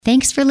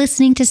Thanks for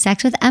listening to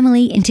Sex with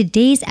Emily. In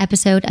today's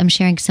episode, I'm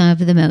sharing some of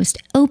the most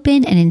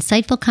open and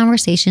insightful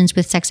conversations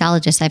with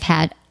sexologists I've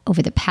had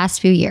over the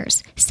past few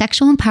years.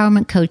 Sexual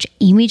empowerment coach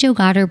Amy Jo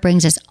Goddard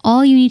brings us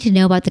all you need to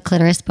know about the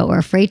clitoris, but we're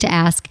afraid to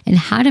ask, and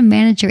how to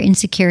manage your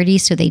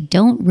insecurities so they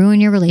don't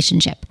ruin your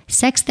relationship.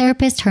 Sex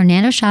therapist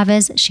Hernando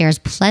Chavez shares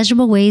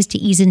pleasurable ways to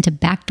ease into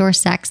backdoor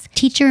sex.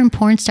 Teacher and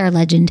porn star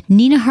legend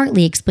Nina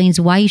Hartley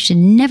explains why you should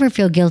never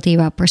feel guilty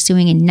about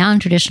pursuing a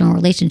non-traditional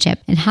relationship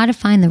and how to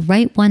find the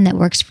right one that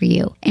works for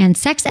you. And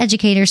sex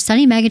educators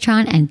Sunny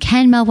Megatron and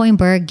Ken Melvoin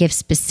Berg give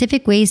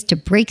specific ways to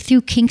break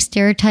through kink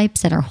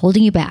stereotypes that are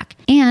holding you back,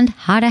 and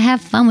how to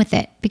have fun with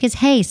it. Because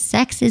hey,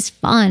 sex is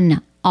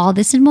fun. All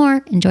this and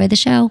more. Enjoy the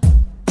show.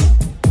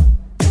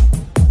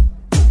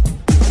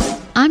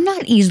 I'm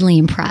not easily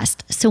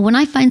impressed, so when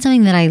I find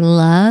something that I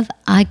love,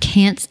 I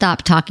can't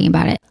stop talking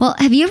about it. Well,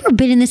 have you ever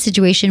been in this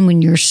situation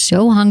when you're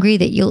so hungry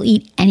that you'll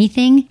eat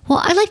anything?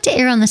 Well, I like to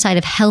err on the side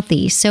of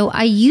healthy, so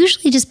I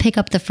usually just pick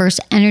up the first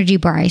energy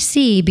bar I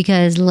see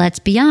because, let's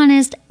be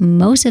honest,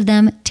 most of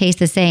them taste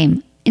the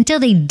same.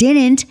 Until they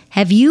didn't.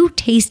 Have you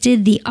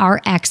tasted the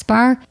RX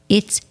bar?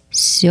 It's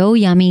so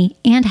yummy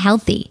and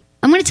healthy.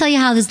 I'm going to tell you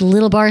how this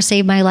little bar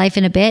saved my life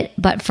in a bit,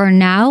 but for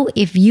now,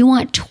 if you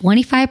want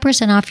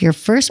 25% off your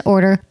first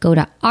order, go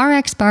to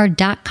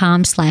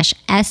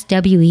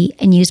rxbar.com/SWE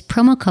and use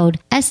promo code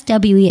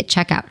SWE at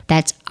checkout.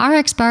 That's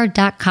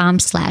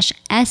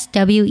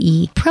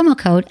rxbar.com/SWE, promo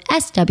code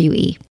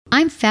SWE.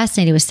 I'm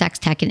fascinated with sex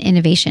tech and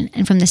innovation,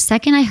 and from the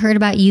second I heard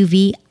about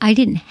UV, I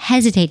didn't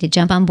hesitate to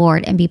jump on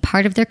board and be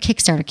part of their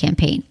Kickstarter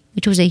campaign,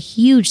 which was a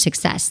huge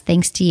success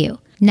thanks to you.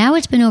 Now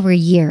it's been over a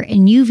year,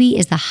 and UV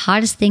is the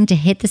hottest thing to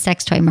hit the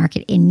sex toy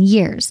market in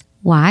years.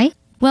 Why?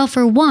 Well,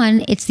 for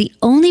one, it's the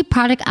only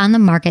product on the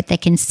market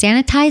that can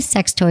sanitize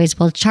sex toys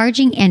while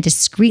charging and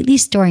discreetly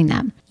storing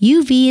them.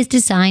 UV is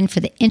designed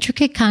for the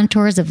intricate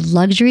contours of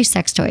luxury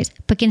sex toys,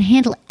 but can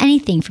handle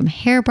anything from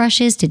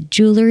hairbrushes to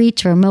jewelry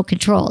to remote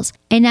controls.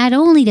 And not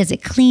only does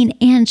it clean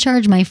and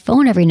charge my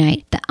phone every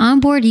night, the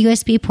onboard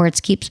USB ports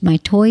keeps my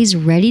toys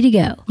ready to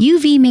go.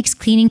 UV makes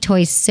cleaning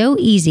toys so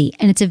easy,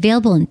 and it's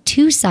available in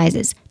two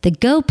sizes, the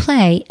Go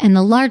Play and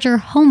the larger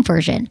home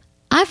version.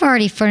 I've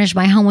already furnished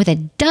my home with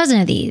a dozen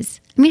of these.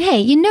 I mean, hey,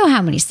 you know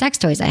how many sex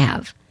toys I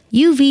have.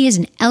 UV is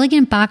an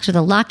elegant box with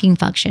a locking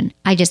function.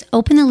 I just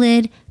open the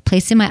lid,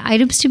 place in my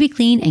items to be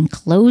cleaned, and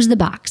close the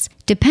box.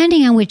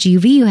 Depending on which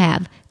UV you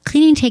have,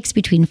 cleaning takes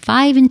between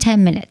 5 and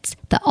 10 minutes.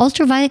 The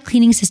ultraviolet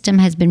cleaning system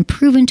has been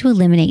proven to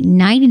eliminate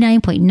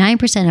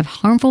 99.9% of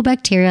harmful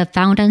bacteria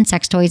found on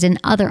sex toys and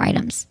other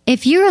items.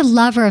 If you're a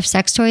lover of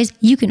sex toys,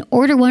 you can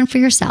order one for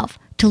yourself.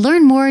 To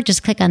learn more,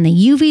 just click on the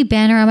UV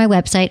banner on my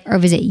website or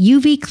visit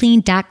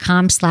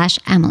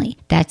uvclean.com/Emily.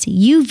 That's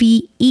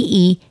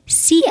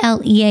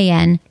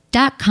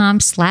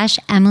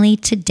UVEECLEAN.com/Emily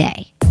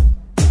today.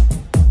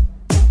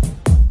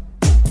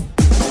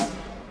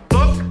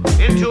 Look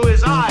into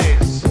his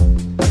eyes.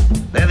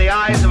 They're the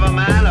eyes of a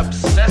man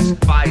obsessed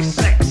by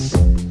sex.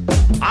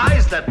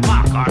 Eyes that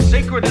mock our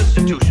sacred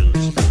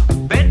institutions.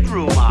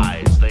 Bedroom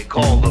eyes, they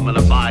call them in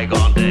a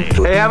bygone day.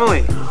 Hey,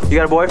 Emily, you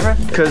got a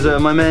boyfriend? Because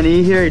my man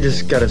E here, he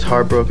just got his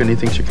heart broken. He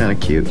thinks you're kind of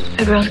cute.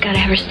 A girl's got to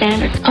have her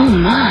standards. Oh,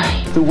 my.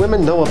 Do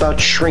women know about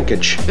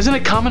shrinkage? Isn't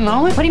it common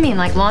knowledge? What do you mean,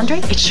 like laundry?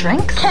 It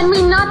shrinks? Can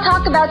we not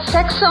talk about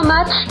sex so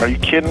much? Are you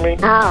kidding me?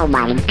 Oh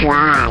my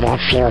God, it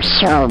feels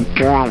so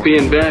good.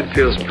 Being bad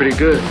feels pretty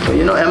good. But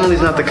you know,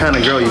 Emily's not the kind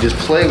of girl you just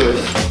play with.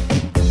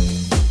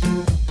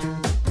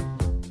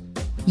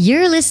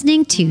 You're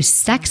listening to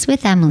Sex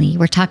with Emily.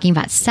 We're talking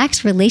about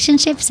sex,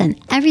 relationships, and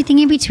everything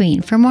in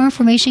between. For more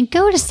information,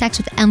 go to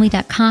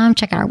sexwithemily.com.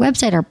 Check out our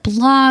website, our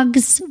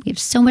blogs. We have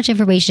so much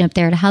information up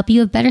there to help you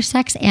have better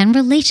sex and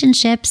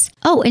relationships.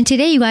 Oh, and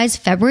today, you guys,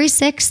 February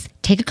 6th,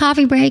 take a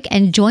coffee break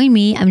and join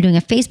me. I'm doing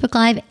a Facebook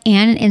Live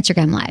and an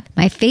Instagram Live.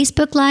 My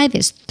Facebook Live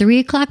is 3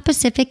 o'clock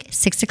Pacific,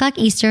 6 o'clock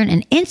Eastern,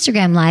 and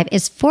Instagram Live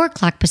is 4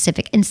 o'clock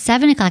Pacific and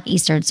 7 o'clock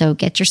Eastern. So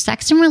get your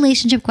sex and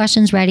relationship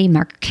questions ready,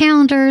 mark your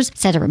calendars,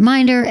 set a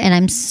reminder, and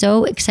I'm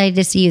so excited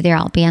to see you there.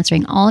 I'll be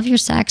answering all of your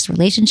sex,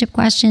 relationship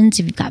questions.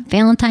 If you've got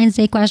Valentine's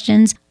Day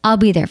questions, I'll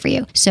be there for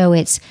you. So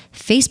it's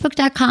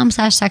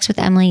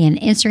facebook.com/sexwithemily and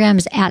Instagram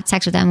is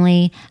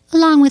 @sexwithemily,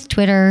 along with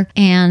Twitter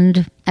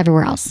and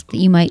everywhere else that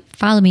you might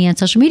follow me on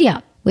social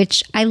media,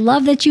 which I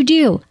love that you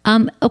do.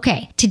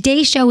 Okay,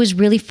 today's show is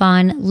really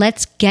fun.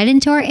 Let's get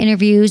into our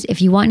interviews.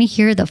 If you want to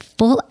hear the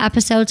full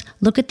episodes,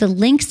 look at the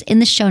links in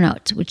the show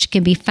notes, which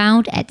can be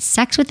found at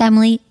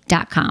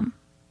sexwithemily.com.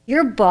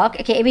 Your book,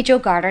 okay, Amy Jo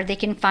Goddard, they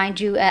can find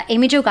you at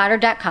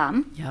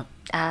amyjogoddard.com. Yep.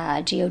 Goddard.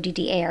 And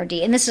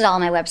this is all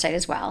on my website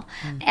as well.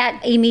 At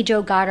Amy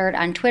Jo Goddard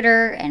on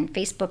Twitter and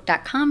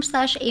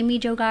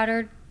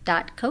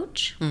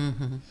facebook.com/amyjogoddard.coach.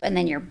 And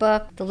then your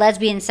book, The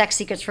Lesbian Sex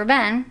Secrets for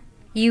Men,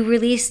 you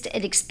released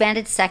an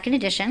expanded second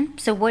edition.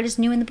 So what is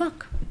new in the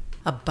book?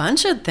 A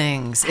bunch of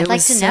things. I'd It like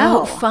was to so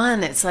know.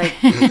 fun. It's like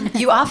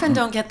you often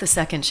don't get the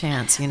second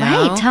chance, you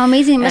know? Right. How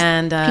amazing.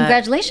 And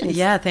Congratulations.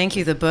 Yeah, thank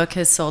you. The book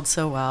has sold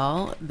so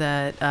well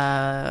that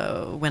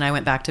when I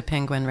went back to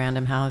Penguin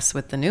Random House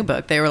with the new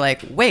book, they were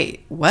like,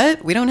 wait,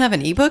 what? We don't have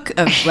an ebook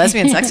of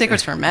lesbian sex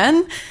secrets for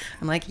men?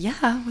 I'm like,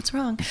 yeah, what's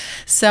wrong?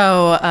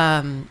 So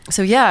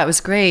yeah, it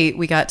was great.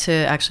 We got to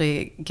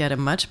actually get a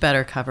much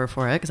better cover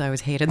for it because I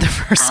always hated the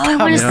first cover. I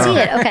want to see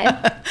it.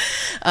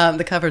 Okay.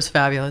 The cover's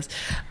fabulous.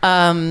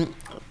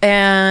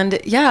 And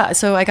yeah,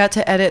 so I got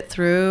to edit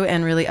through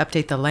and really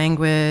update the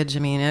language. I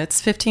mean,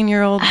 it's a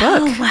 15-year-old book.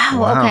 Oh,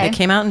 wow. Okay. It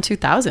came out in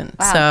 2000.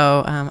 Wow.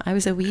 So I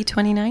was a wee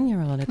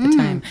 29-year-old at the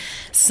time.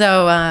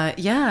 So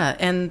yeah,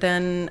 and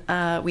then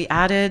we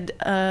added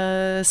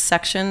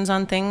sections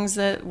on things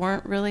that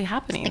weren't really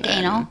happening. Like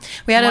then. anal?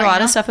 We added More a lot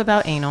anal? of stuff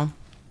about anal.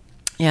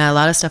 Yeah, a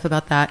lot of stuff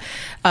about that.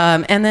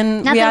 And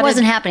then Not we that it added,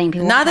 wasn't happening.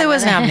 People Not that it were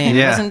wasn't talking about happening.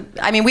 Yeah. It wasn't,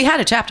 I mean, we had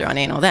a chapter on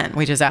anal then.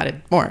 We just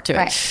added more to it.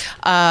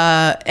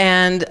 Right.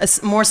 And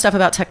more stuff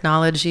about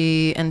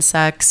technology and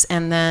sex.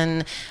 And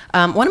then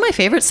one of my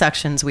favorite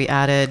sections we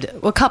added,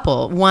 well, a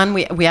couple. One,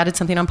 we added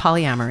something on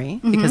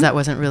polyamory because that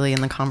wasn't really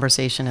in the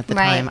conversation at the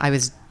Right. time. I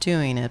was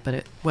doing it, but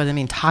it wasn't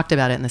being talked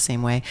about it in the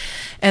same way.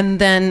 And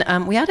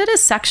then we added a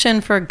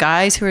section for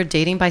guys who are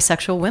dating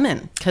bisexual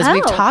women because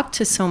we've Oh. talked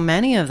to so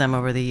many of them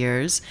over the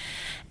years.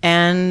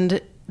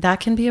 And that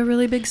can be a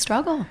really big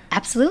struggle,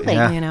 Absolutely.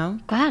 Yeah. you know?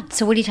 God.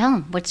 So what do you tell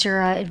them? What's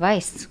your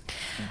advice?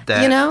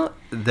 That You know,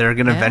 they're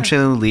gonna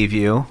eventually leave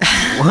you.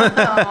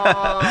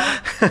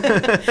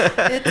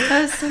 it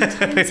does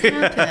sometimes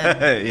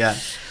happen. Yeah.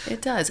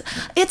 It does.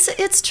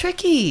 It's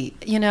tricky,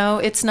 you know.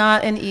 It's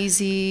not an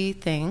easy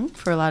thing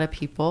for a lot of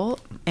people,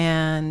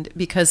 and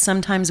because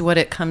sometimes what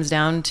it comes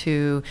down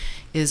to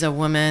is a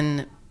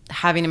woman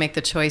having to make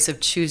the choice of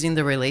choosing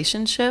the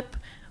relationship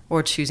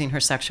or choosing her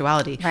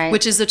sexuality, Right.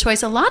 which is the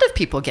choice a lot of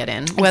people get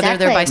in, whether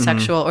they're Exactly.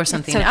 bisexual or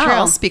something so true.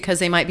 else, because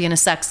they might be in a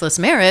sexless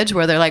marriage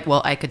where they're like,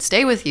 well, I could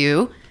stay with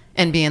you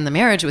and be in the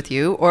marriage with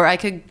you, or I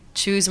could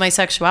choose my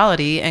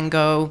sexuality and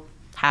go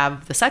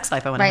have the sex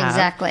life I want to Right. have.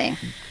 Exactly.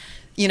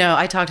 You know,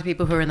 I talk to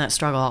people who are in that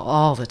struggle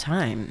all the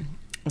time.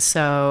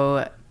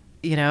 So,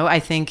 you know, I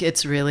think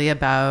it's really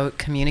about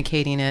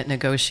communicating it,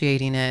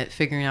 negotiating it,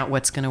 figuring out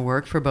what's going to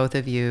work for both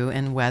of you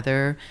and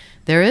whether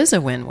there is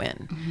a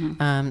win-win.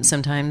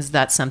 Sometimes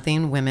that's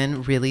something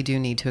women really do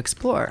need to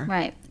explore.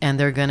 Right. And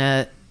they're going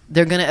to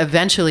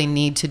eventually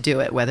need to do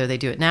it, whether they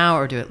do it now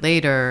or do it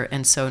later.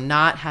 And so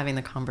not having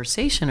the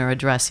conversation or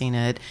addressing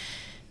it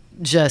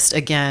just,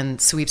 again,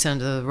 sweeps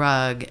under the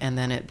rug, and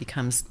then it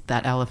becomes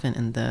that elephant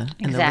in the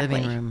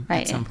living room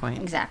Right. at some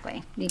point.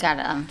 Exactly. You got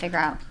to figure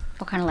out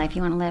what kind of life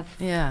you want to live.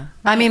 Yeah.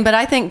 I mean, but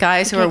I think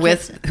guys who Okay,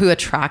 are who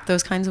attract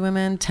those kinds of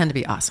women tend to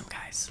be awesome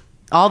guys.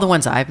 All the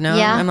ones I've known,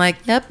 Yeah. I'm like,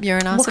 yep, you're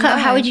an awesome How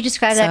guy. would you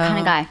describe that kind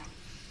of guy?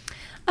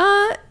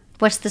 Uh,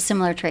 What's the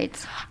similar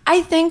traits?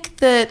 I think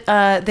that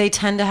they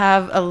tend to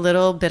have a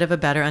little bit of a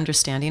better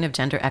understanding of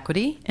gender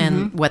equity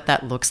and what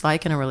that looks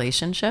like in a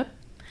relationship.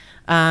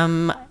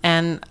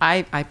 And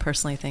I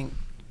personally think,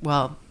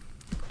 well,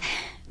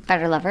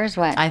 Better lovers?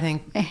 What? I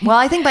think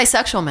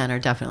bisexual men are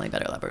definitely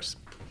better lovers.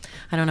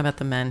 I don't know about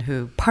the men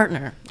who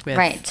partner with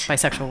Right.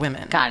 bisexual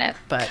women. Got it.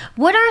 But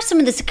what are some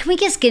of the? Can we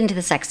just get into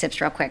the sex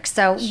tips real quick?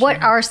 So,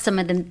 what are some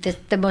of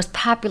the most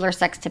popular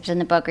sex tips in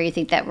the book, or you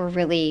think that were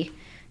really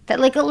that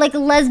like a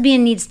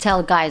lesbian needs to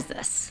tell guys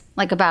this,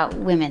 like about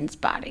women's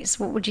bodies?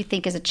 What would you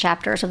think is a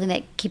chapter or something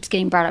that keeps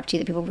getting brought up to you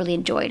that people really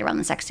enjoyed around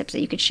the sex tips that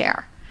you could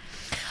share?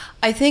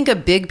 I think a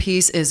big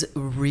piece is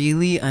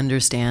really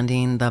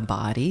understanding the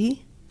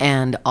body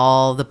and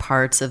all the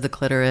parts of the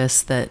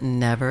clitoris that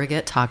never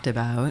get talked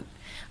about.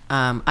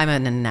 I'm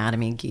an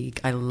anatomy geek.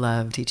 I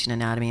love teaching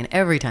anatomy, and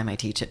every time I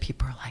teach it,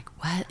 people are like,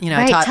 "What?" You know,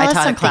 Right, I tell us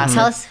taught a something. class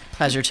Tell at us-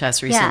 Pleasure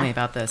Chest recently Yeah.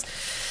 about this.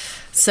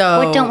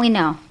 So What don't we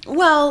know?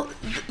 Well,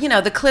 you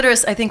know, the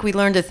clitoris. I think we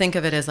learned to think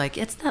of it as like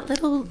it's that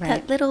little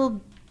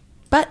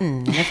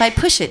button, and if I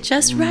push it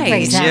just right,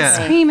 Exactly. Yeah.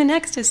 scream in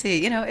ecstasy.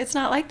 You know, it's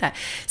not like that.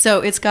 So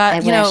it's got I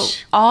know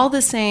wish. all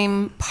the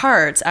same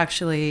parts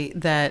actually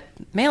that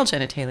male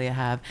genitalia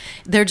have.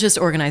 They're just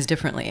organized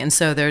differently, and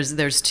so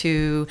there's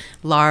two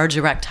large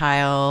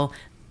erectile.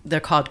 They're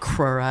called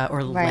crura or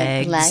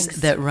Right,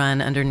 legs. that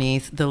run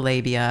underneath the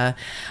labia.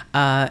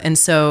 And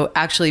so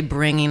actually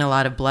bringing a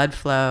lot of blood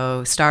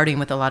flow, starting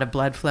with a lot of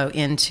blood flow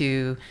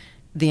into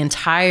the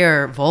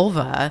entire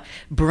vulva,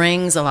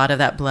 brings a lot of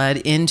that blood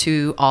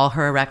into all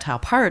her erectile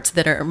parts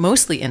that are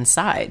mostly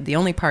inside. The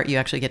only part you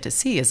actually get to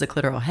see is the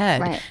clitoral head.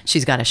 Right.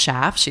 She's got a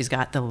shaft, she's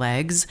got the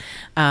legs,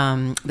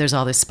 there's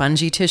all this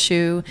spongy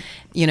tissue,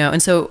 you know,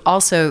 and so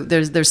also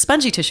there's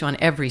spongy tissue on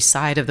every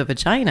side of the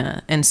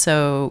vagina, and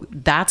so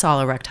that's all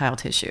erectile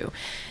tissue.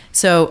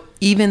 So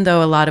even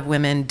though a lot of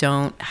women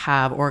don't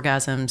have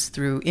orgasms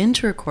through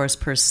intercourse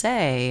per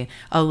se,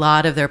 a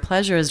lot of their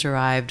pleasure is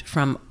derived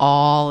from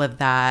all of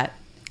that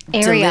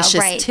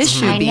delicious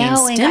tissue being and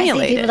stimulated. I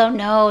think people don't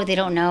know. They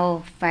don't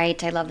know,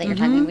 right? I love that you're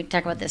talking. We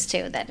talk about this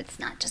too. That it's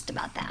not just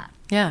about that.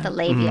 Yeah. The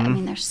labia. I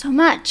mean, there's so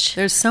much.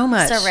 There's so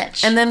much. So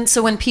rich. And then,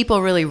 so when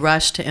people really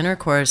rush to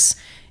intercourse,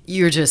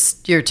 you're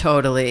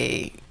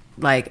totally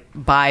like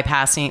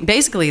bypassing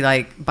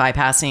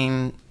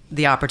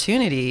the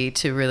opportunity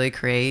to really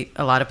create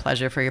a lot of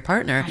pleasure for your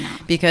partner.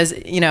 Because,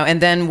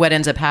 and then what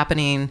ends up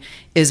happening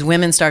is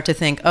women start to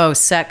think, oh,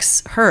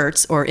 sex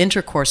hurts or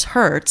intercourse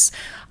hurts.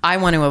 I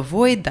want to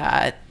avoid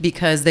that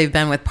because they've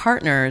been with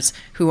partners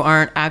who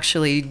aren't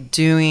actually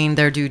doing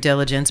their due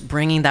diligence,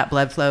 bringing that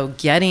blood flow,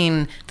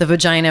 getting the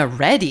vagina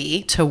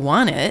ready to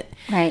want it.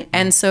 Right.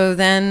 And so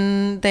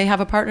then they have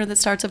a partner that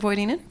starts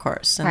avoiding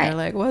intercourse. And they're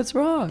like, what's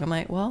wrong? I'm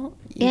like, well,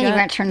 you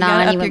weren't turned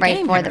on. You went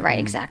right for the right.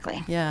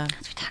 Exactly. Yeah.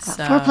 That's what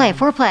we talk about.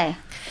 Foreplay.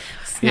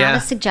 It's not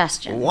a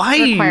suggestion. Why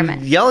are you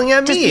yelling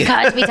at me? Just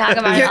because we talk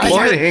about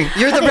it.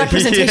 You're the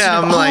representation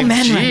of all men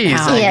right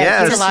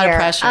now. It's a lot of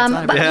pressure.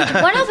 Want to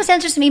help us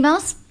answer some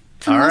emails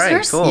from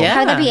listeners? Cool. Yeah. How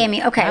would that be,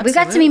 Amy? Okay, we've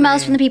got some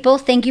emails from the people.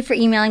 Thank you for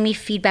emailing me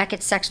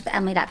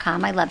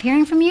feedback@sexwithemily.com. I love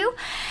hearing from you.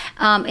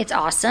 It's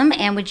awesome.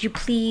 And would you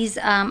please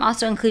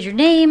also include your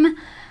name,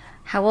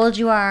 how old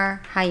you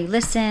are, how you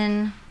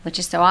listen, which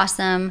is so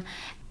awesome.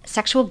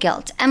 Sexual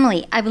guilt.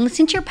 Emily, I've been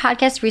listening to your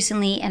podcast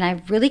recently and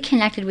I've really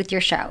connected with your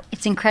show.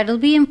 It's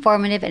incredibly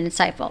informative and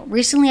insightful.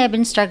 Recently, I've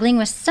been struggling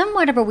with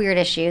somewhat of a weird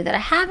issue that I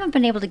haven't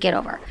been able to get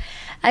over.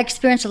 I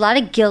experienced a lot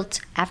of guilt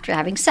after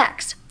having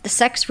sex. The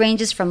sex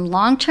ranges from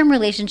long-term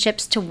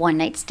relationships to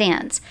one-night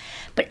stands.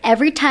 But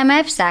every time I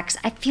have sex,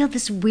 I feel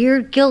this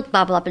weird guilt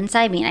bubble up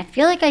inside me and I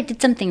feel like I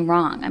did something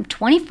wrong. I'm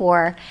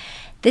 24.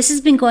 This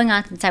has been going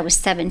on since I was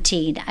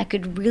 17. I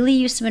could really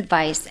use some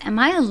advice. Am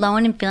I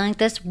alone in feeling like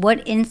this?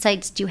 What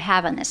insights do you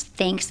have on this?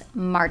 Thanks,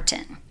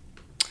 Martin.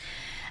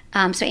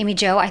 So Amy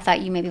Jo, I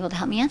thought you may be able to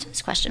help me answer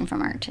this question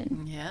from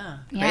Martin. Yeah,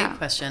 great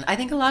question. I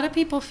think a lot of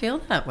people feel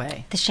that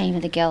way. The shame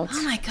and the guilt.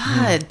 Oh my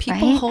God.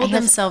 People hold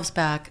themselves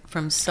back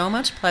from so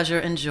much pleasure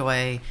and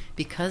joy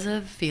because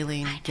of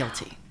feeling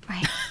guilty.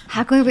 Right.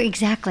 How can we,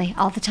 exactly,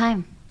 all the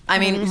time. I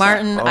mean,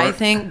 Martin, I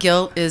think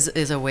guilt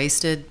is a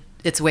wasted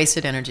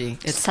energy.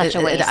 It's such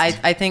a waste.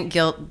 I think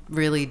guilt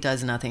really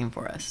does nothing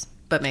for us,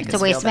 but makes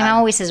us feel bad. My mom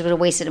always says it was a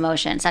wasted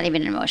emotion. It's not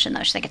even an emotion,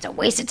 though. She's like, it's a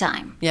waste of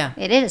time. Yeah.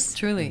 It is.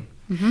 Truly.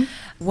 Mm-hmm.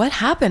 What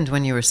happened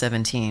when you were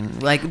 17?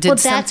 Like, did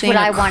that's something what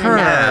I occur? want to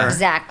know.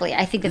 Exactly.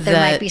 I think that there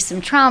might be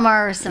some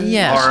trauma or some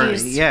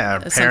issues.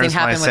 Something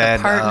happened with a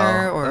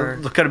partner, or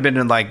it could have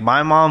been like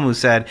my mom who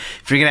said,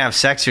 if you're gonna have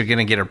sex, you're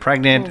gonna get her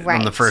pregnant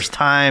on the first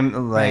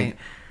time. Like,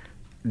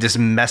 just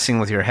messing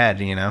with your head,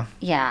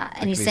 Yeah,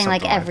 and he's saying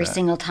like every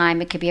single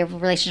time it could be a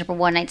relationship or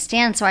one night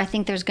stand. So I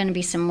think there's going to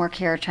be some work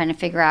here trying to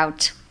figure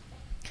out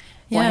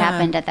what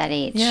happened at that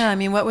age. Yeah, I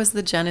mean, what was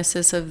the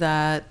genesis of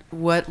that?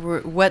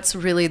 What's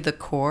really the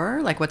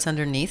core? Like, what's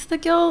underneath the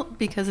guilt?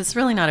 Because it's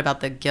really not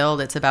about the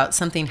guilt. It's about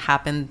something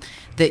happened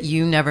that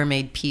you never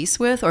made peace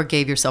with or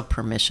gave yourself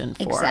permission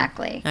for.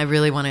 Exactly. I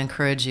really want to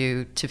encourage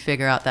you to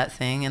figure out that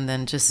thing, and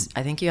then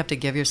I think you have to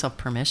give yourself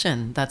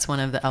permission. That's one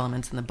of the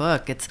elements in the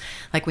book. It's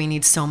like we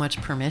need so much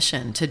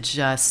permission to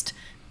just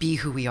be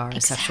who we are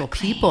as sexual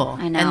people.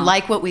 I know. And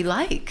like what we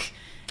like.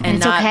 And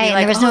it's not okay. Be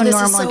like, there was no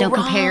normal. So don't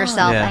wrong. Compare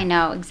yourself. Yeah. I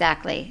know,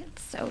 exactly.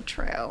 It's so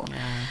true.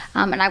 Yeah.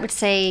 And I would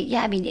say,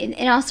 I mean,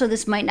 and also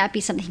this might not be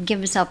something he can give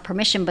himself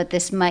permission, but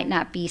this might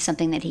not be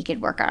something that he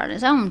could work out on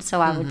his own. So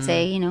I would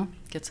say,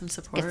 get some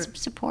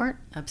support.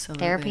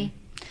 Absolutely. Therapy.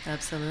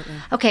 Absolutely.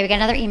 Okay, we got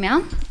another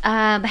email.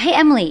 Hey,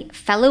 Emily,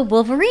 fellow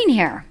Wolverine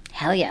here.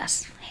 Hell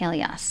yes. Hail,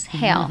 yes.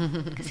 Hail.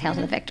 Because hail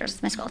to the victors.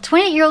 It's my school.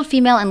 28-year-old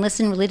female and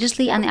listen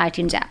religiously on the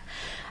iTunes app.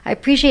 I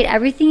appreciate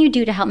everything you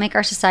do to help make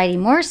our society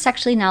more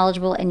sexually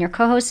knowledgeable, and your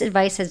co-host's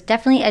advice has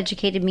definitely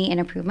educated me and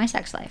improved my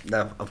sex life.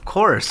 Of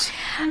course.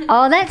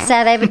 All that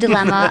said, I have a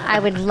dilemma I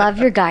would love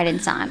your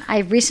guidance on. I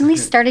recently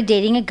started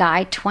dating a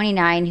guy,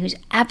 29, who's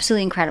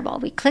absolutely incredible.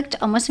 We clicked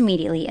almost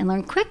immediately and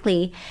learned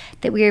quickly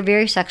that we are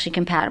very sexually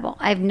compatible.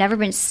 I've never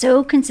been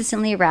so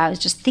consistently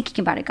aroused just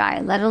thinking about a guy,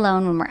 let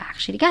alone when we're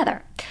actually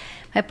together.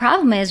 My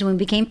problem is when we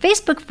became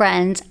Facebook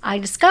friends, I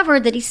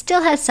discovered that he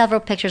still has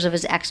several pictures of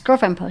his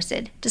ex-girlfriend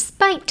posted,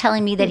 despite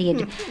telling me that he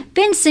had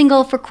been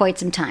single for quite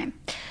some time.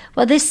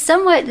 While this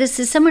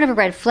is somewhat of a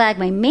red flag,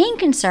 my main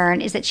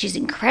concern is that she's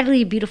an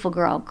incredibly beautiful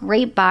girl,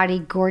 great body,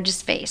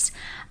 gorgeous face.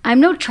 I'm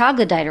no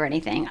troglodyte or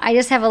anything. I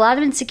just have a lot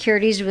of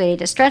insecurities related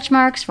to stretch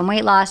marks from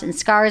weight loss and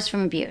scars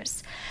from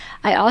abuse.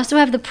 I also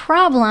have the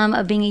problem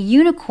of being a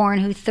unicorn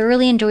who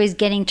thoroughly enjoys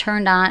getting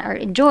turned on, or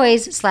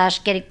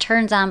getting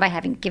turns on by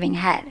giving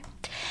head.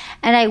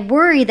 And I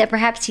worry that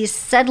perhaps he's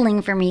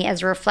settling for me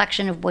as a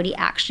reflection of what he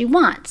actually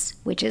wants,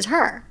 which is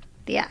her,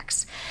 the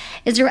ex.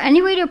 Is there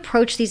any way to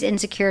approach these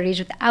insecurities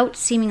without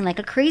seeming like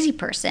a crazy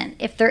person?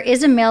 If there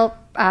is a male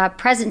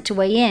present to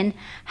weigh in,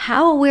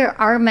 how aware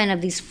are men of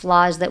these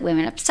flaws that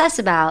women obsess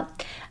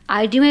about?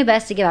 I do my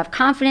best to give off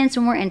confidence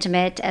when we're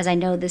intimate, as I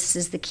know this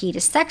is the key to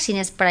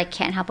sexiness, but I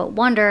can't help but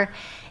wonder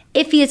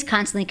if he is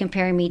constantly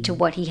comparing me to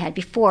what he had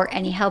before.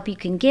 Any help you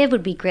can give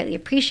would be greatly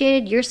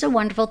appreciated. You're so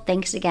wonderful.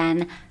 Thanks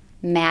again,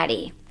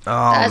 Maddie.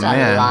 Oh, There's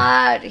man. a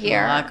lot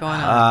here. A lot going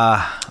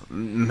on.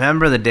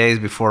 Remember the days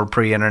before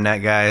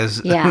pre-internet,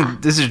 guys? Yeah.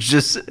 This is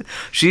just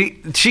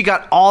she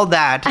got all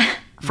that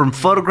from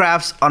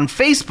photographs on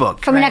Facebook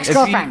From an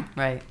ex-girlfriend.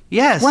 Right.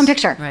 Yes. One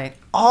picture. Right.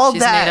 All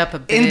She's that made up a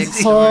big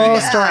whole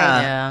story.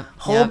 Yeah.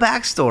 Whole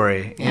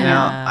backstory. You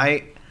know,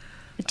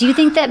 Do you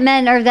think that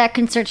men are that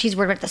concerned? She's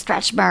worried about the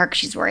stretch mark.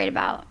 She's worried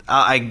about.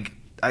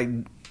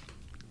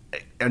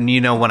 And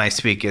you know, when I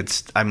speak,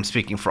 I'm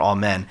speaking for all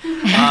men.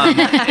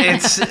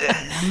 It's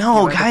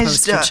no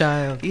guys.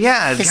 child.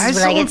 Yeah, This is guys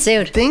when I don't get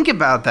sued. think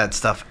about that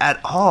stuff at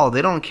all.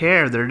 They don't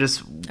care. They're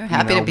just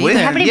happy to be with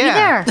there. you. Happy to be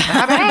there. They're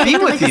happy to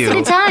be Right. with Like, you.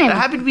 let's get a time. They're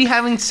happy to be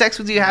having sex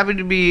with you. Happy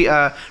to be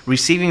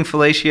receiving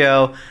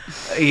fellatio.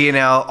 You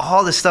know,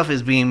 all this stuff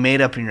is being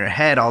made up in your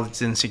head. All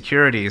these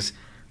insecurities.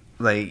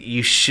 Like,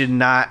 you should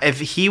not.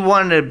 If he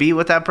wanted to be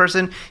with that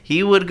person,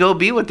 he would go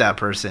be with that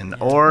person,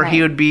 or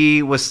he Right. would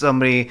be with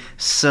somebody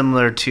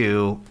similar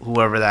to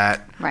whoever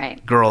that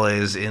Right. girl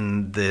is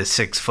in the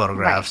 6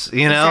 photographs.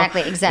 Right. You know,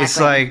 Exactly. It's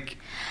like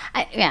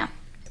Yeah.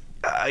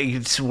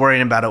 you're just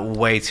worrying about it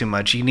way too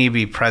much. You need to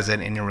be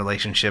present in your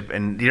relationship,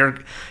 and you're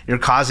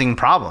causing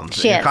problems.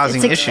 She You're is. causing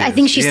It's like- issues. I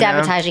think she's you know?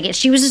 sabotaging it.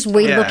 She was just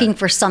looking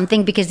for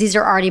something because these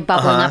are already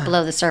bubbling up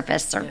below the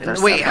surface.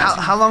 Wait,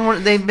 how long were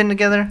they been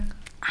together?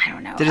 I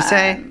don't know. Did it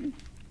say?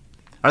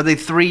 Are they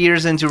 3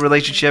 years into a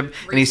relationship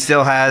and he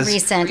still has?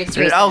 Recent. It's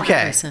recent.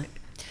 Okay. Recent.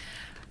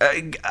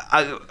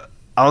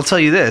 I'll tell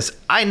you this.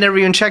 I never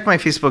even check my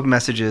Facebook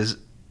messages.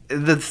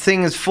 The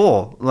thing is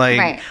full. Like,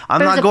 Right. I'm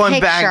But not it's a going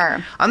picture.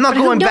 back. I'm not But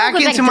who- going no back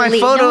one goes into back my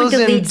delete. No one photos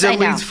and deletes, I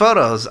know. deletes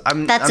photos.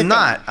 That's the I'm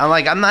not.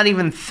 I'm not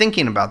even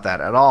thinking about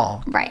that at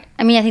all. Right.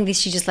 I mean, I think that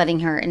she's just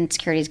letting her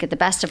insecurities get the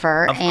best of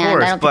her. Of and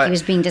course, I don't think but he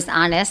was being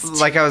dishonest.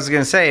 Like I was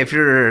gonna say, if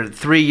you're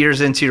 3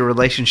 years into your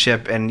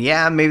relationship and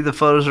maybe the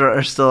photos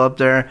are still up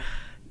there,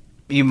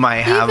 you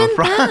might have a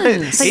problem.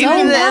 then, so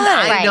Even then,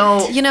 what? I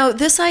know. You know,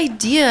 this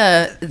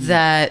idea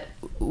that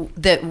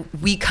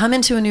we come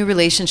into a new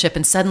relationship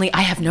and suddenly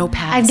I have no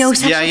past. I have no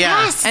sexual yeah.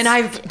 past. And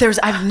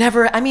I've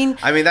never, I mean,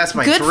 that's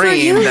my good for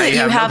dream you that you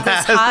you have no have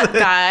this past. hot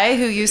guy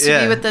who used to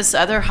Yeah. be with this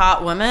other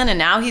hot woman and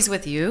now he's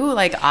with you.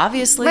 Like,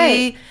 obviously,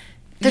 Right.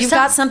 There's you've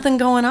got something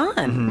going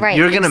on. Right.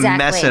 You're gonna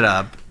mess exactly. it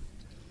up.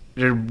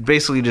 You're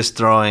basically just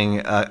throwing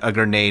a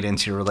grenade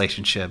into your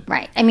relationship.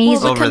 Right. I mean, Well,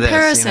 he's the Over this,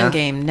 comparison you know?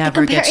 game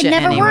never gets it you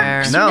never anywhere.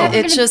 works. No. You're never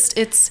It's gonna-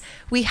 just,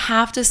 we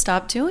have to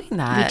stop doing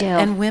that. We do.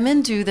 And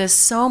women do this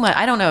so much.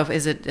 I don't know if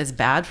is it as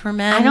bad for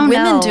men. I don't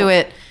Women know. do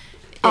it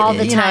All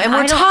the you know, time. and we're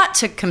I don't- taught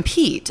to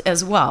compete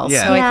as well.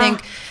 Yeah. So Yeah.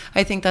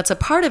 I think that's a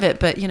part of it.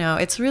 But you know,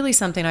 it's really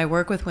something I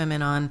work with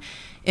women on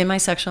in my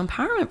sexual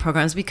empowerment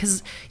programs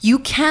because you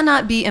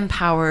cannot be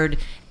empowered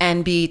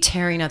and be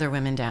tearing other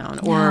women down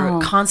or No.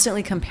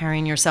 constantly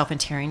comparing yourself and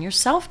tearing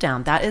yourself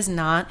down. That is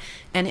not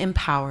an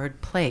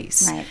empowered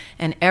place. Right.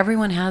 And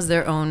everyone has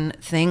their own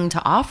thing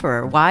to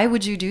offer. Why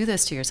would you do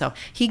this to yourself?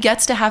 He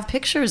gets to have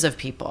pictures of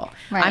people.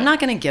 Right. I'm not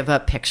going to give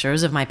up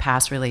pictures of my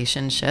past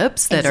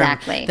relationships that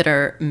Exactly.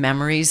 are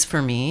memories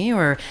for me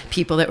or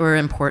people that were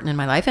important in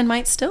my life and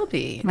might still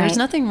be. There's Right.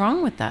 nothing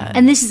wrong with that.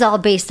 And this is all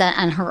based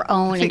on her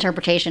own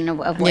interpretation of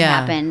what Yeah,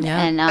 happened.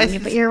 yeah. And I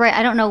th- but you're right.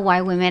 I don't know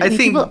why women. I mean,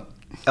 think. people.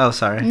 Oh,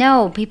 sorry.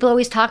 No, people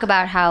always talk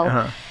about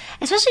how,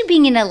 especially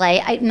being in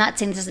LA. I'm not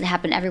saying this doesn't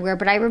happen everywhere,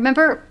 but I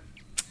remember.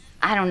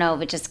 I don't know,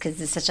 but just because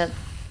it's such a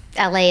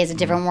LA is a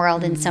different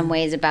world in some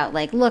ways about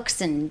like looks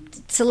and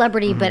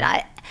celebrity. But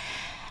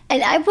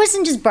I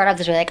wasn't just brought up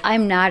this way. Like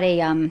I'm not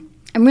a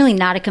I'm really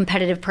not a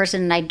competitive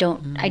person, and I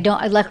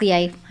don't. Luckily,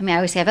 I mean, I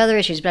always have other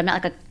issues, but I'm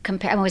not like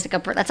I'm always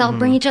like let's all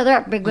bring each other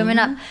up, bring women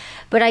up.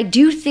 But I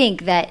do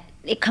think that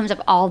it comes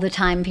up all the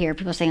time here.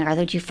 People saying,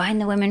 do you find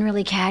the women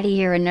really catty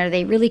here, and are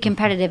they really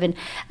competitive? And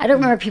I don't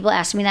remember people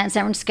asking me that in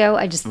San Francisco.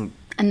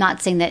 I'm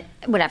not saying that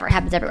whatever, it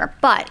happens everywhere,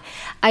 but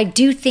I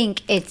do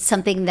think it's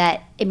something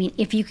that, I mean,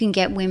 if you can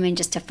get women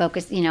just to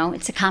focus,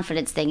 it's a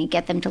confidence thing and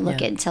get them to look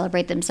at and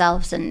celebrate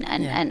themselves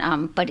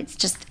but it's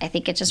just, I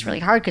think it's just really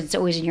hard because it's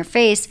always in your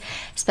face,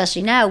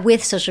 especially now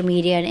with social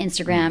media and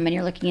Instagram and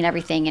you're looking at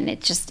everything and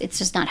it's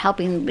just not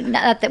helping.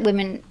 Not that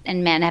women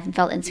and men haven't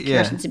felt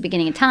insecure since the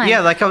beginning of time. Yeah,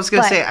 like I was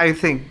gonna but- say, I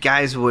think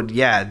guys would.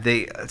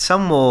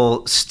 Some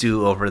will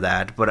stew over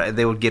that, but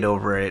they would get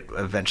over it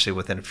eventually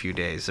within a few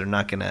days. They're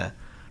not gonna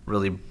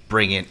really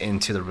bring it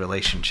into the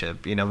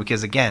relationship,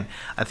 because again,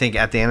 I think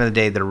at the end of the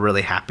day, they're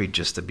really happy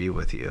just to be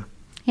with you.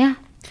 Yeah.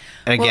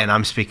 And again,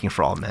 I'm speaking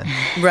for all men.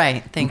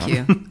 Right. Thank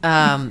you.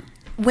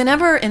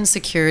 Whenever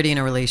insecurity in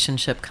a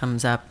relationship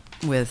comes up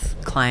with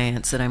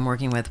clients that I'm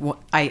working with,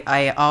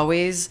 I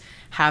always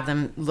have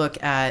them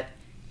look at,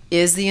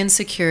 is the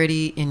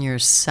insecurity in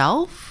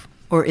yourself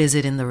or is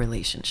it in the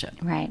relationship?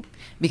 Right.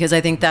 Because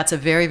I think that's a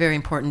very, very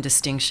important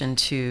distinction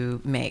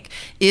to make.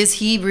 Is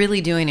he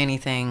really doing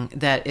anything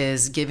that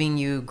is giving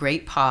you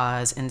great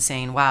pause and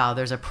saying, wow,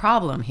 there's a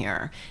problem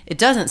here? It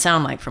doesn't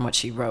sound like from what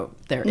she wrote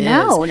there is.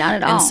 No, not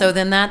at all. And so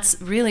then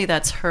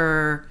that's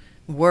her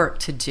work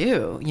to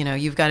do.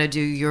 You've got to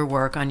do your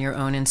work on your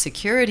own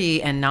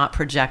insecurity and not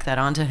project that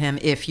onto him.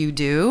 If you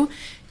do,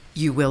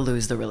 you will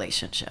lose the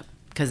relationship.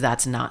 because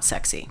that's not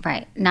sexy.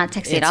 Right. Not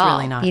sexy at It's all.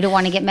 really not. You don't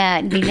want to get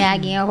mad, be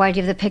nagging, or why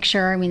do you have the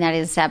picture? I mean, that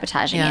is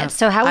sabotaging Yeah. it.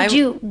 So how would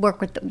you work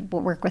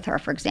with her,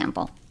 for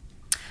example?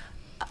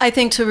 I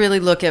think to really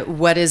look at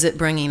what is it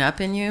bringing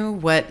up in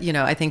you,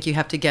 I think you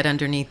have to get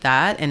underneath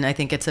that. And I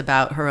think it's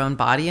about her own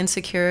body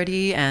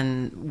insecurity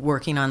and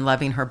working on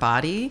loving her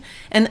body.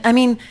 And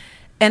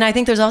I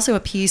think there's also a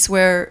piece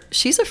where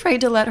she's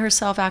afraid to let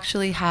herself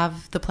actually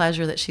have the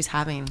pleasure that she's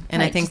having.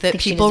 And Right, I think just that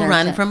think she people deserves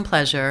run it. from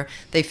pleasure.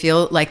 They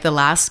feel like the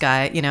last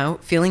guy,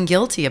 feeling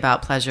guilty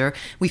about pleasure.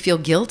 We feel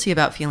guilty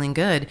about feeling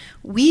good.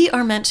 We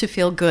are meant to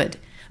feel good.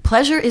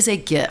 Pleasure is a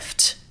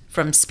gift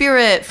from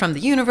spirit, from the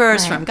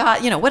universe, Right. from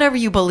God, whatever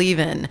you believe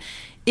in.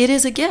 It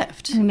is a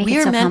gift. We make We it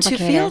are so meant to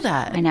complicated. feel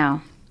that. I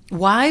know.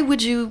 Why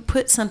would you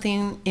put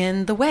something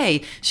in the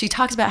way? She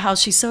talks about how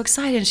she's so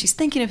excited and she's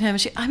thinking of him.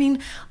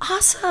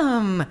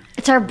 Awesome.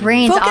 It's our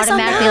brains Focus on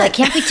automatically that. like,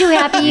 can't be too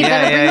happy. You Yeah,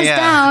 gotta bring yeah, us yeah.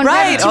 down.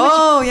 Right. Too much-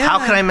 Oh, yeah. How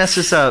can I mess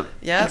this up?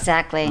 Yep.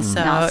 Exactly.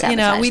 So, No,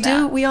 sabotage we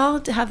that. we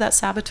all have that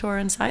saboteur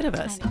inside of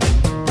us.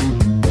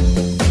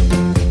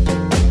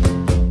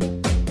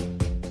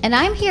 And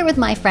I'm here with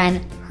my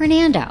friend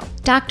Hernando,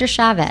 Dr.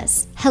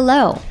 Chavez.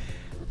 Hello.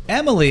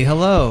 Emily,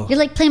 hello. You're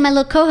like playing my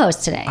little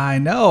co-host today. I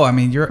know. I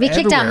mean, you're We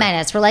kicked out everywhere.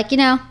 Menace. We're like, he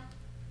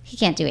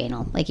can't do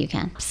anal like you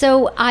can.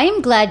 So I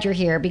am glad you're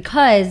here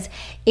because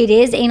it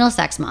is Anal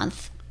Sex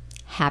Month.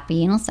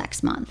 Happy Anal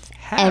Sex Month.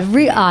 Happy.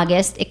 Every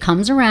August it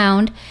comes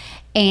around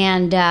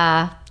and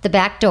the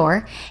back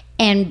door.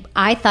 And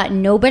I thought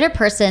no better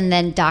person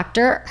than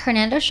Dr.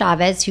 Hernando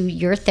Chavez, who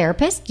you're a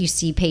therapist. You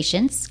see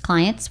patients,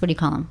 clients. What do you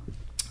call them?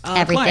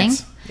 Everything.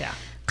 Clients. Yeah.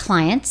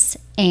 Clients.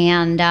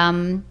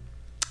 And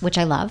which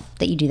I love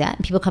that you do that.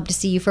 And people come to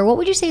see you for, what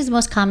would you say is the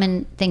most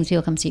common things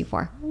people come see you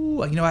for?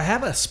 Ooh, I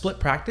have a split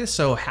practice,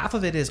 so half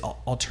of it is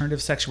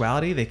alternative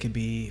sexuality. They could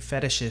be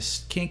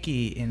fetishist,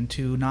 kinky,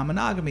 into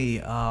non-monogamy,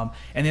 and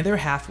the other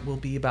half will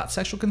be about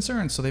sexual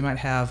concerns. So they might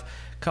have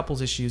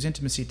couples issues,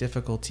 intimacy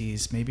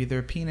difficulties. Maybe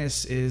their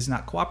penis is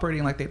not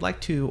cooperating like they'd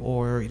like to,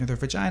 or their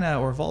vagina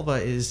or vulva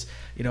is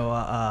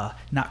not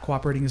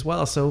cooperating as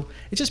well. So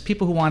it's just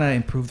people who want to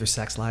improve their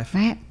sex life.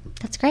 Right.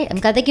 That's great. I'm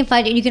glad they can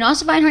find it. You can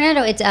also find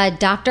Hernando. It's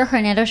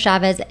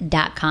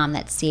drhernandochavez.com.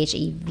 That's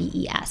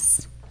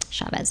Chaves.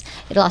 Chavez.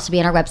 It'll also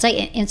be on our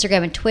website,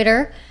 Instagram, and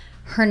Twitter,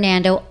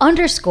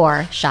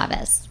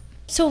 Hernando_Chavez.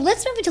 So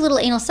let's move into a little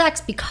anal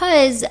sex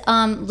because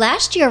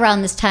last year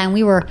around this time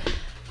we were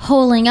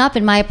holing up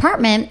in my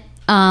apartment.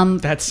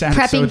 That sounds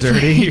so prepping for-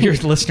 dirty. Your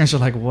listeners are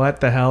like,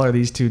 what the hell are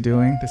these two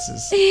doing? This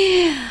is...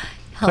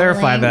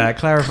 Clarify that.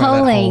 Clarify that.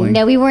 Holing.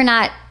 No, we were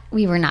not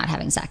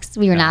having sex.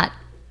 We were not.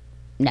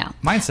 No.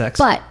 Mind sex.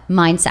 But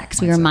mind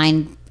sex. We were sex.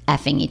 mind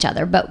effing each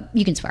other. But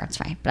you can swear, it's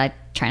fine. But I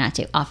try not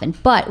to often.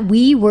 But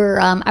we were,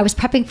 I was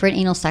prepping for an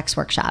anal sex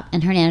workshop.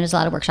 And Hernando does a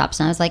lot of workshops.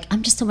 And I was like,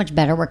 I'm just so much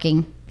better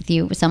working with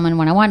you, with someone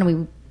one-on-one. And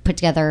we put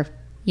together,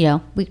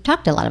 we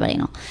talked a lot about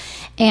anal.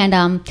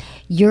 And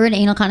you're an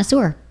anal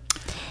connoisseur.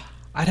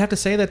 I'd have to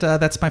say that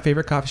that's my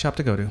favorite coffee shop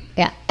to go to.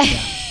 Yeah.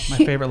 My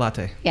favorite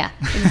latte. Yeah,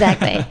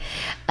 exactly.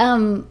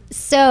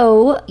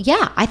 So,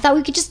 I thought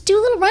we could just do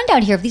a little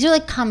rundown here. If these are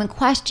like common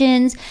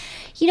questions,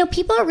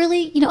 people are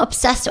really,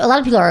 obsessed. A lot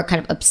of people are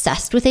kind of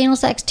obsessed with anal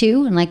sex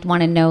too, and like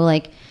want to know,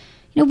 like,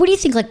 what do you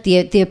think like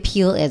the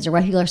appeal is, or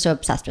why people are so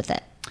obsessed with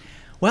it?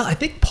 Well, I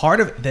think part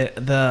of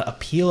the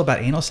appeal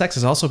about anal sex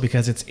is also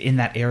because it's in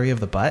that area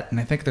of the butt, and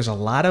I think there's a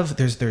lot of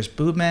there's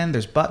boob men,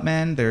 there's butt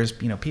men, there's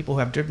people who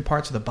have different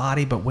parts of the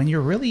body, but when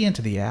you're really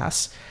into the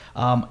ass,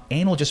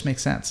 anal just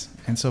makes sense.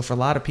 And so for a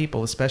lot of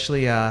people,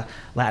 especially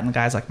Latin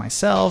guys like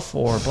myself,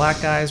 or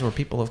black guys, or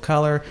people of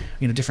color,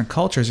 different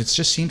cultures, it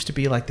just seems to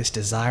be like this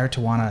desire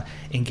to want to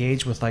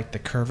engage with like the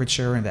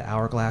curvature and the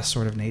hourglass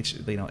sort of nature,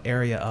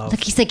 area of.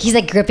 Look, he's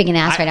like gripping an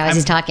ass right now as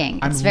he's talking.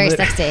 I'm It's very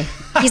sexy.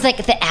 He's like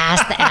the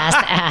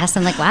ass.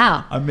 I'm like,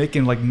 wow. I'm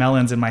making like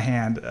melons in my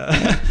hand.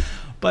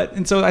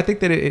 And so I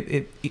think that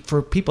it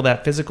for people,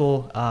 that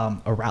physical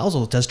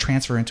arousal does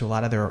transfer into a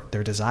lot of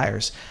their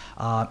desires.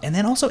 And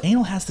then also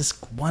anal has this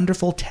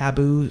wonderful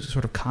taboo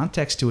sort of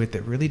context to it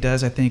that really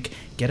does, I think,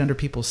 get under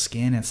people's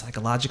skin and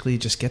psychologically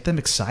just get them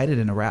excited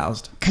and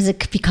aroused.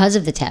 Because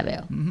of the taboo.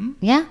 Mm-hmm.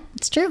 Yeah,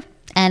 it's true.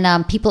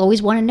 And people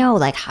always want to know,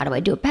 like, how do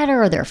I do it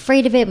better? Or they're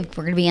afraid of it.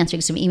 We're going to be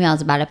answering some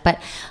emails about it.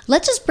 But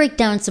let's just break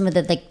down some of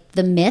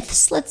the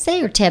myths, let's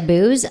say, or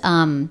taboos,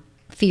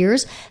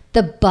 fears.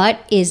 The butt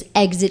is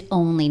exit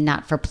only,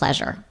 not for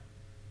pleasure.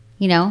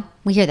 We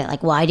hear that,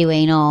 like, why do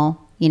anal?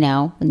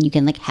 When you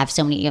can like have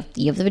so many,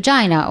 you have the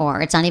vagina,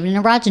 or it's not even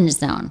an erogenous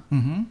zone.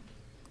 Mm-hmm.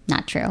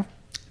 Not true.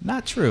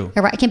 Not true.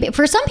 It can be,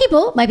 for some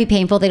people, it might be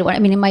painful. They don't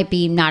want. It might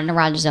be not an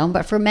erogenous zone,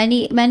 but for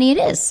many it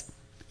is,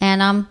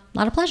 and a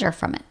lot of pleasure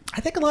from it. I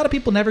think a lot of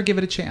people never give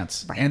it a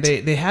chance. Right. And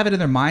they have it in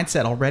their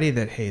mindset already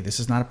that, hey, this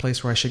is not a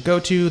place where I should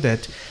go to,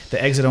 that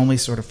the exit-only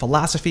sort of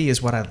philosophy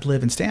is what I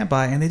live and stand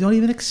by, and they don't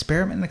even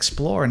experiment and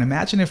explore. And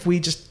imagine if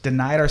we just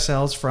denied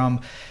ourselves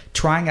from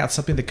trying out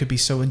something that could be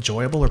so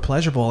enjoyable or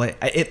pleasurable.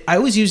 I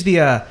always use the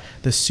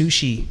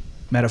sushi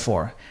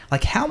metaphor.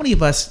 Like, how many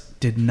of us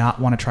did not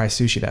want to try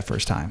sushi that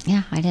first time?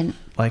 Yeah, I didn't.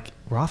 Like,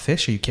 raw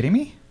fish? Are you kidding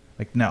me?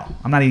 Like, no,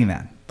 I'm not eating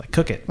that. Like,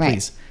 cook it, Right.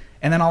 please.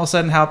 And then all of a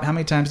sudden, how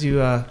many times do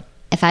you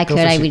If I go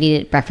could, for I would eat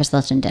it breakfast,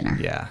 lunch, and dinner.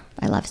 Yeah.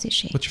 I love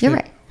sushi. What's your You're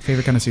right.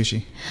 favorite kind of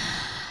sushi?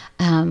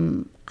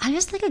 I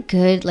just like a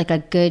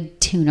good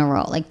tuna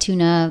roll, like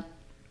tuna,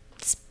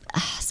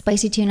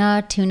 spicy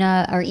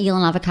tuna or eel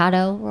and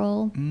avocado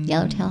roll,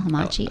 yellowtail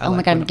hamachi. I Oh my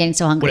like God, when I'm getting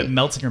so hungry. when it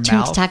melts in your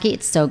Tuna mouth. tataki,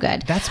 it's so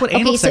good. That's what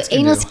anal sex can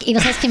anal, do.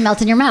 anal sex can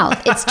melt in your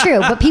mouth. It's true,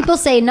 but people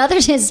say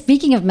another.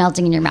 Speaking of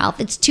melting in your mouth,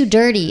 it's too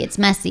dirty, it's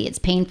messy, it's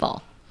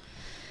painful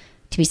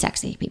to be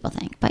sexy. People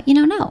think, but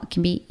no, it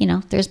can be.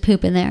 There's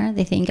poop in there.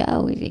 They think,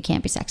 oh, it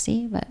can't be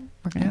sexy, but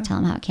we're going to tell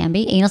them how it can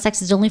be. Anal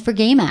sex is only for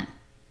gay men.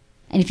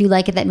 And if you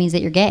like it, that means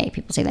that you're gay.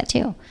 People say that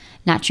too.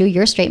 Not true.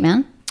 You're a straight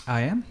man.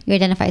 I am. You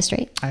identify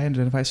straight. I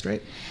identify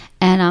straight.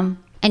 And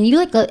you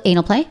like the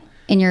anal play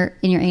in your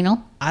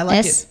anal? I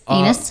like it.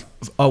 Anus?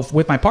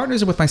 With my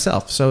partners and with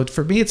myself. So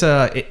for me, it's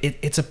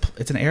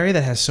an area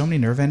that has so many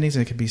nerve endings,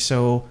 and it can be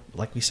so,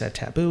 like we said,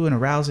 taboo and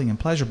arousing and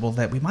pleasurable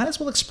that we might as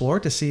well explore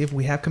it to see if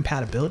we have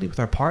compatibility with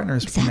our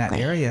partners in that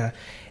area.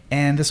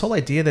 And this whole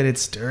idea that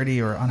it's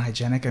dirty or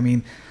unhygienic. I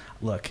mean,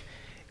 look.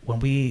 When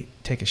we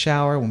take a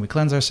shower, when we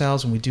cleanse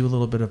ourselves, when we do a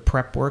little bit of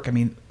prep work, I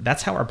mean,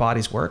 that's how our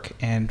bodies work,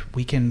 and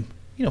we can,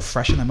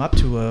 freshen them up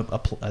to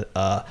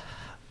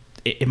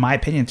in my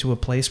opinion, to a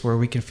place where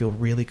we can feel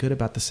really good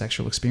about the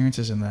sexual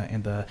experiences and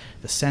the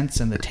scents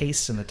and the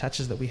tastes and the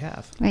touches that we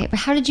have. Right, but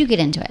how did you get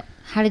into it?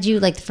 How did you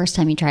like the first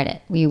time you tried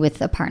it? Were you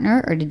with a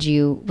partner, or did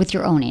you with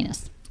your own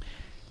anus?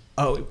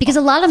 Oh, because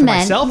a lot of for men,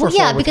 myself or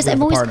because with I'm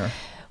a always. partner?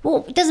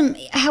 Well, it doesn't.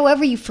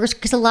 However, you first,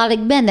 because a lot of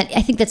men,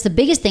 I think that's the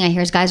biggest thing I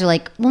hear is guys are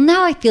like, well,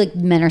 now I feel like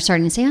men are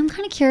starting to say, I'm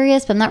kind of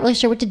curious, but I'm not really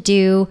sure what to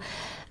do.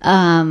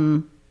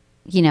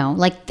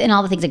 Like, and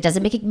all the things, like,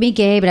 doesn't make me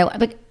gay, but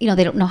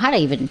they don't know how to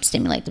even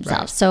stimulate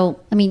themselves. Right.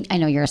 So, I mean, I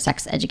know you're a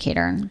sex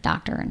educator and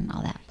doctor and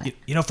all that.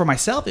 But. For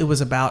myself, it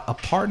was about a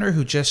partner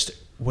who just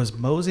was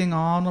moseying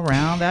on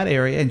around that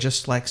area and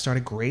just like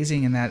started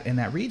grazing in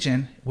that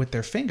region with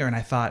their finger, and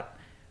I thought.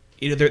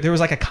 There was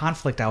like a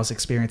conflict I was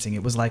experiencing.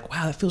 It was like,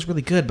 wow, that feels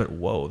really good, but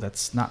whoa,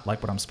 that's not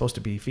like what I'm supposed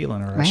to be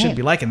feeling, or I shouldn't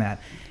be liking that.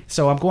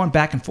 So I'm going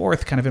back and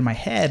forth kind of in my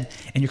head,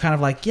 and you're kind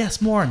of like,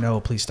 yes, more, no,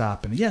 please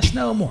stop, and yes,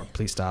 no, more,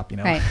 please stop,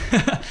 Right.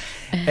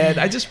 And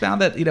I just found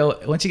that,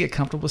 once you get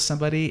comfortable with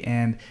somebody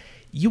and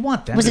you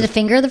want them. Was it a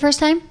finger the first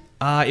time?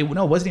 It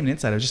wasn't even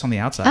inside. It was just on the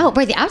outside. Oh,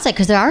 right, the outside,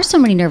 because there are so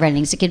many nerve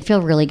endings. It can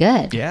feel really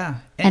good. Yeah,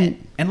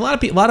 and a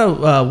lot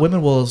of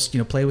women will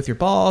play with your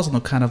balls, and they'll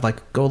kind of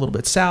like go a little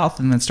bit south,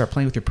 and then start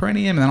playing with your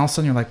perineum, and then all of a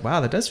sudden you're like,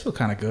 wow, that does feel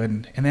kind of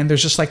good, and then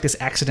there's just like this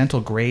accidental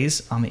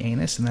graze on the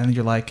anus, and then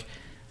you're like,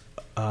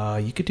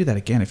 you could do that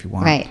again if you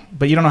want, right?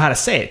 But you don't know how to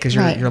say it because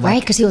you're like, right,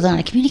 because people don't know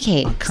how to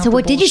communicate. So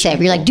what did you say?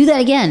 You're like, do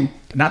that again.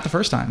 Not the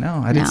first time. No,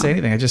 I didn't say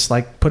anything. I just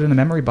like put it in the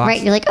memory box.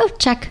 Right, you're like, oh,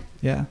 check.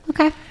 Yeah.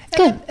 Okay.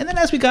 Good. And then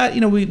as we got,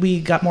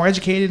 we got more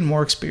educated and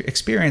more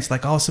experienced,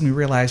 like all of a sudden we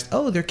realized,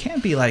 oh, there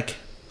can be like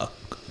a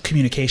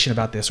communication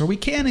about this, or we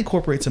can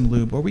incorporate some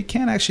lube, or we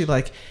can actually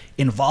like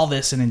involve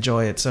this and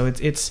enjoy it. So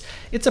it's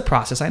a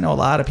process. I know a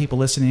lot of people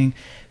listening,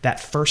 that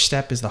first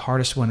step is the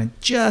hardest one, and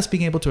just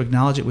being able to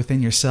acknowledge it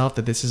within yourself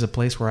that this is a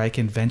place where I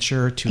can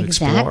venture to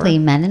explore. Exactly,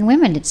 men and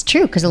women. It's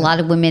true, because a lot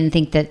of women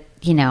think that,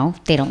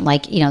 they don't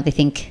like, they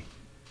think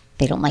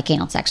they don't like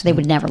anal sex, or they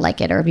would never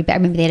like it, or it'd be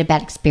bad. Maybe they had a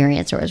bad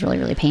experience, or it was really,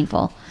 really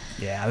painful.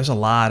 Yeah, there's a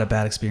lot of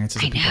bad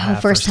experiences. I know,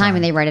 first time,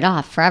 and they write it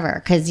off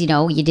forever because you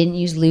didn't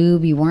use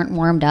lube, you weren't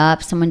warmed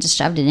up, someone just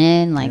shoved it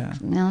in.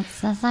 Like, no,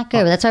 that's not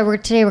good. But that's why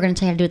today we're going to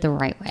tell you how to do it the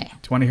right way. Do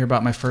you want to hear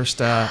about my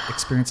first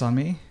experience on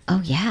me?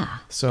 Oh yeah.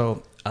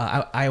 So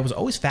I was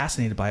always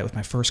fascinated by it with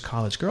my first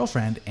college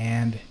girlfriend,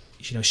 and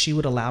she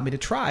would allow me to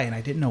try, and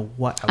I didn't know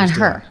what I was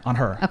doing. On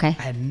her. Okay.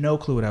 I had no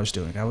clue what I was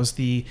doing. I was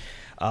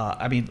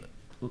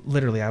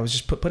literally, I was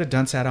just put a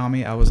dunce hat on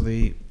me. I was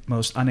the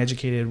most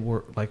uneducated,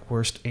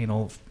 worst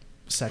anal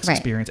sex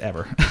experience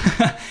ever.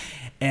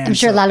 And I'm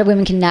sure a lot of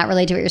women cannot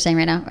relate to what you're saying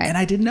right now. Right. And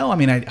I didn't know. I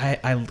mean,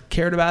 I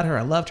cared about her.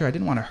 I loved her. I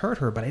didn't want to hurt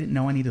her, but I didn't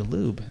know I needed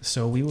lube.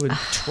 So we would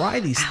try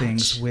these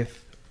things with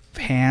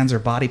hands or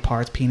body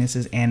parts,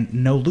 penises, and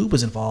no lube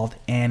was involved.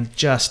 And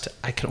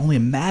I could only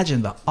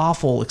imagine the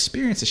awful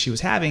experiences she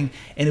was having.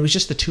 And it was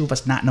just the two of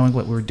us not knowing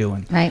what we were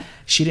doing. Right.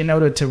 She didn't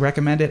know to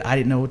recommend it. I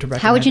didn't know what to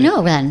recommend. How would you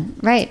know then?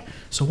 Right.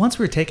 So once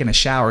we were taking a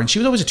shower, and she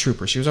was always a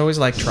trooper. She was always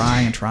like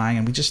trying,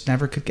 and we just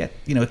never could get,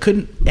 it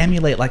couldn't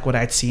emulate like what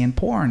I'd see in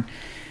porn.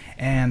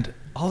 And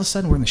all of a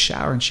sudden we're in the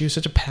shower, and she was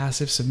such a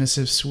passive,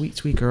 submissive, sweet,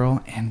 sweet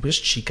girl. And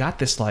she got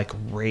this like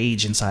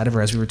rage inside of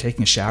her as we were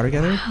taking a shower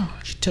together. Wow.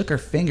 She took her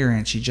finger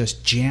and she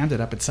just jammed it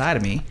up inside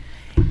of me.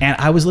 And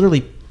I was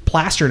literally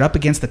plastered up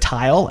against the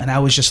tile, and I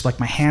was just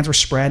like, my hands were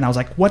spread, and I was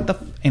like, what the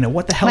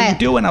hell are you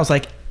doing? I was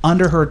like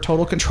under her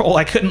total control.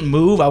 I couldn't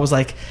move. I was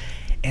like,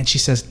 and she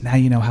says, now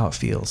you know how it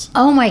feels.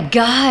 Oh my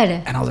God.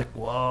 And I was like,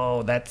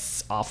 whoa,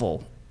 that's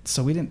awful.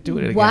 So we didn't do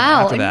it again.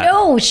 Wow. After that.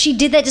 No, she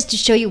did that just to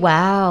show you.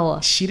 Wow.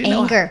 She didn't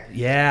anger.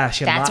 Yeah.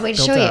 She had That's a the way lot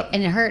to show built up. you.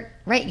 And it hurt.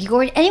 Right.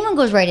 Anyone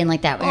goes right in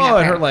like that. When you're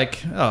not it hurt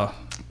like,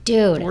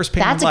 dude, worst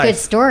pain that's in a life. good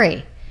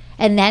story.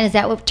 And then is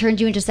that what turned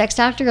you into a sex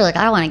doctor? You're like,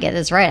 I want to get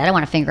this right. I don't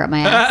want to finger up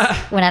my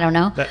ass when I don't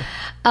know.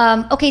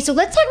 Okay, so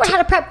let's talk about how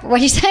to prep. What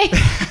did you say?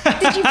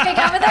 Did you pick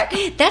up with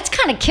her? That's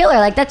kind of killer.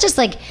 Like, that's just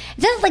like,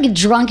 that's like a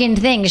drunken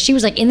thing. She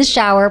was like in the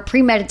shower,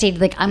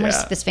 premeditated, like, I'm going to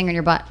stick this finger in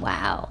your butt.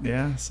 Wow.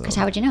 Yeah. So. Because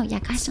how would you know? Yeah,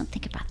 guys don't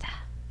think about that.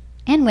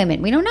 And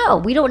women, we don't know.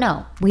 We don't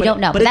know.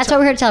 But that's what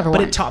we're here to tell everyone.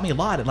 But it taught me a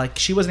lot. Like,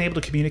 she wasn't able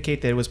to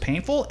communicate that it was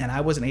painful, and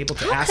I wasn't able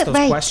to ask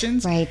those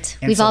questions. Right.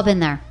 And We've all been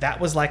there. That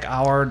was like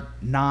our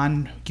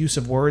non-use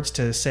of words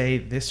to say,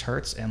 this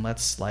hurts, and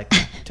let's like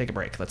take a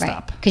break. Let's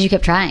stop. Because you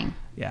kept trying.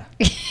 Yeah.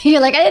 You're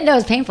like, I didn't know it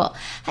was painful.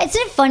 Isn't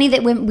it funny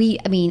that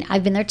when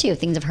I've been there too.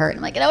 Things have hurt.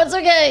 I'm like, no, it's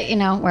okay.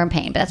 We're in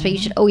pain. But that's why you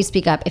should always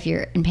speak up if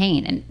you're in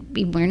pain. And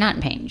when you're not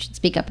in pain, you should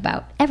speak up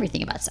about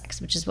everything about sex,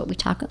 which is what we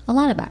talk a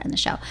lot about in the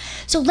show.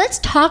 So let's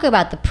talk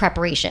about the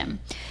preparation,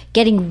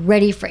 getting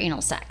ready for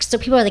anal sex. So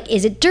people are like,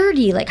 is it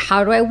dirty? Like,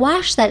 how do I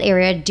wash that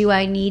area? Do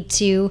I need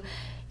to,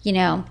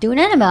 do an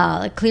enema,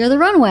 like clear the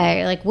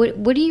runway? Like,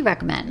 what do you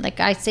recommend? Like,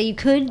 I say you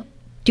could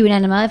do an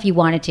enema if you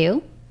wanted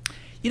to.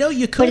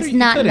 You could, but it's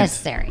not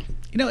necessary.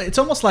 It's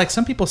almost like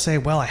some people say,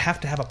 well, I have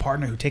to have a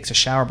partner who takes a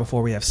shower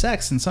before we have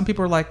sex. And some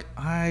people are like,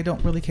 I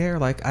don't really care.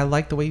 Like, I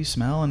like the way you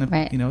smell. And, if,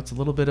 it's a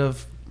little bit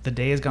of the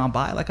day has gone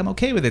by. Like, I'm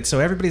okay with it.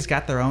 So everybody's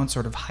got their own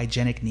sort of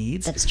hygienic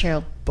needs. That's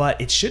true. But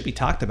it should be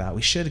talked about.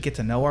 We should get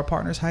to know our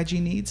partner's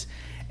hygiene needs.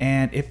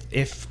 And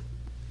if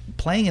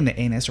playing in the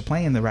anus or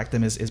playing in the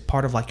rectum is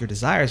part of like your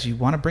desires, you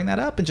want to bring that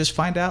up and just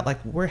find out like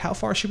how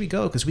far should we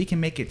go? Because we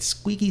can make it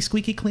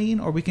squeaky clean,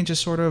 or we can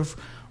just sort of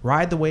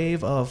ride the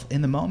wave of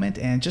in the moment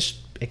and just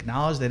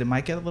acknowledge that it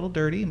might get a little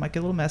dirty, it might get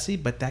a little messy,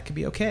 but that could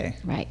be okay.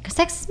 Right, because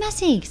sex is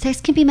messy.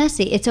 Sex can be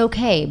messy. It's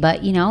okay,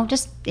 but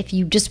just if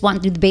you just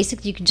want to do the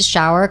basics, you can just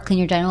shower, clean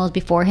your genitals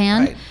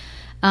beforehand.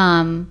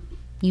 Right.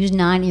 Use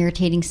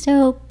non-irritating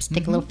soap,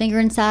 stick a little finger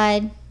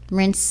inside,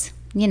 rinse.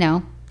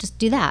 Just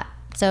do that.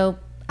 So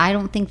I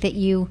don't think that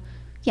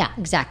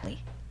exactly.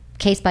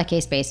 Case by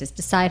case basis.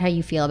 Decide how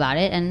you feel about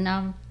it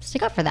and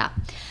stick up for that.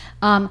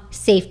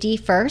 Safety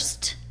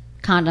first.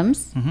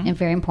 Condoms, and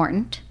very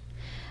important.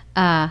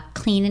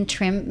 Clean and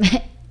trim.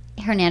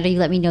 Hernando, you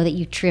let me know that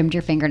you trimmed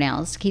your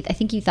fingernails. Keith, I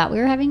think you thought we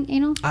were having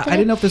anal today? I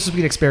didn't know if this would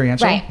be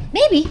experiential. Right.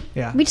 Maybe.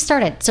 Yeah. We just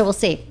started, so we'll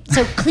see.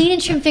 So clean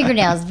and trim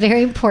fingernails,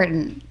 very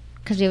important.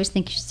 Because we always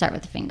think you should start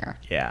with the finger.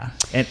 Yeah.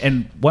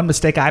 And one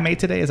mistake I made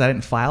today is I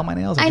didn't file my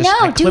nails. I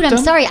know, dude, I'm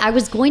sorry. I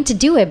was going to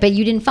do it, but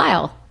you didn't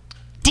file.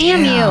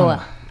 Damn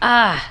you.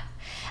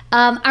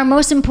 Our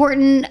most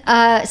important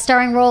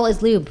starring role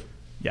is lube.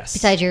 Yes.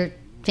 Besides your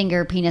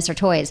finger, penis, or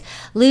toys.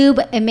 Lube,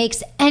 it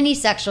makes any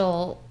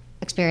sexual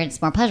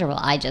experience more pleasurable.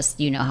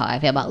 You know how I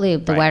feel about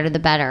lube. The whiter, the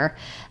better.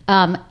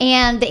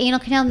 And the anal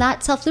canal,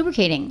 not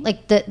self-lubricating.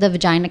 Like the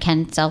vagina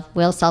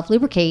will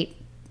self-lubricate.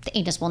 The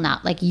anus will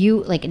not.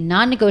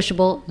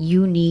 Non-negotiable,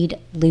 you need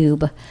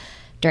lube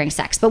during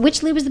sex. But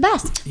which lube is the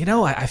best?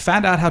 I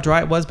found out how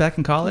dry it was back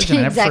in college, and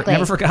I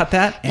never forgot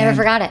that. Never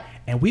forgot it.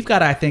 And we've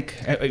got, I think,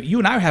 you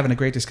and I were having a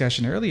great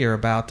discussion earlier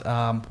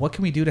about what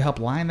can we do to help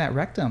line that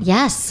rectum.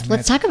 Yes,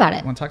 let's talk about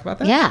it. Want to talk about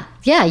that?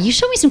 Yeah. You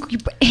showed me some,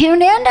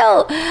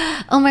 Hernando.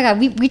 Oh my God,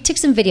 we took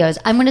some videos.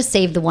 I'm going to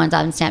save the ones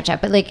on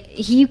Snapchat. But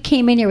he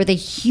came in here with a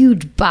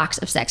huge box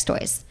of sex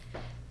toys.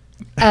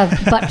 Of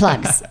butt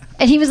plugs.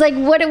 And he was like,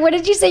 what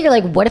did you say? You're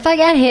like, what if I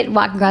got hit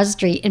walking across the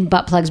street and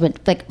butt plugs went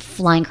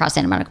flying across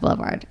Santa Monica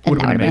Boulevard? And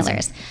that would have been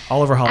hilarious.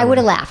 All over Hollywood. I would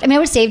have laughed. I would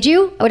have saved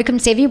you. I would have come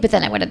and saved you, but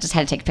then I would have just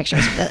had to take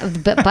pictures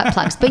of the butt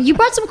plugs. But you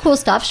brought some cool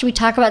stuff. Should we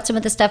talk about some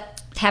of the stuff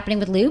happening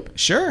with lube?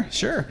 Sure.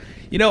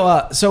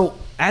 So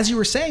as you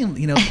were saying,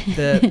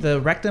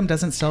 the rectum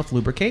doesn't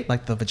self-lubricate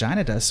like the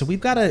vagina does. So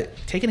we've got to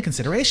take into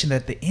consideration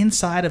that the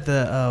inside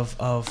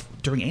of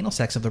during anal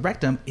sex of the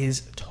rectum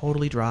is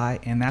totally dry,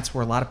 and that's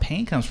where a lot of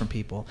pain comes from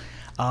people.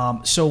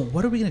 So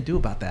what are we going to do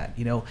about that?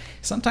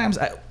 Sometimes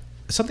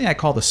something I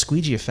call the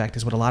squeegee effect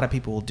is what a lot of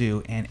people will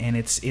do, and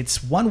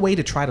it's one way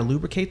to try to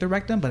lubricate the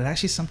rectum, but it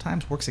actually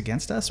sometimes works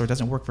against us or it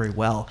doesn't work very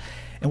well.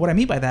 And what I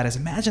mean by that is,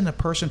 imagine the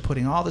person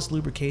putting all this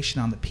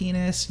lubrication on the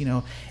penis,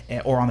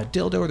 or on the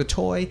dildo or the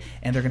toy,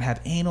 and they're going to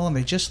have anal, and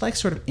they just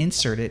sort of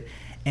insert it.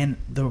 And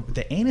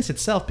the anus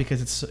itself,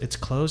 because it's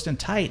closed and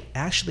tight,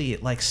 actually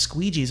it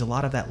squeegees a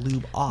lot of that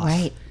lube off.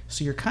 Right.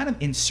 So you're kind of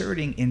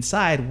inserting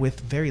inside with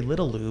very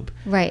little lube.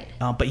 Right.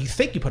 But you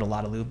think you put a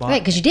lot of lube on.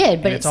 Right, because you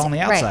did. But it's all on the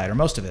outside, or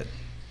most of it.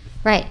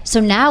 Right. So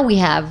now we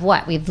have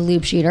what? We have the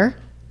lube shooter.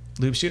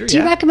 Lube shooter, Do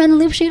you recommend the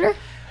lube shooter?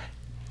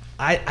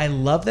 I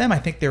love them. I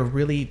think they're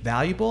really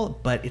valuable,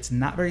 but it's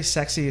not very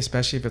sexy,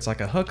 especially if it's like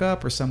a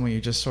hookup or someone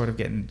you're just sort of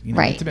getting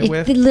intimate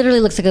with. It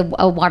literally looks like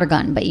a water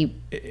gun, but you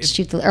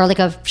shoot or like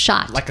a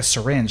shot. Like a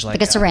syringe.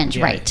 Like a syringe,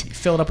 right. You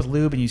fill it up with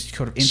lube and you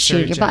sort of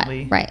insert it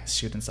gently. Butt, right.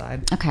 Shoot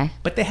inside. Okay.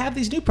 But they have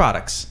these new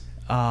products.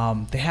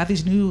 They have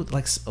these new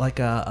like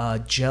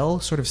a gel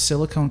sort of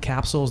silicone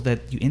capsules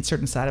that you insert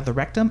inside of the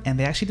rectum, and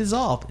they actually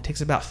dissolve. It takes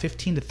about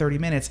 15 to 30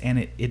 minutes, and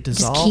it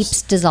dissolves. Just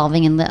keeps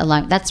dissolving in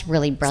the. That's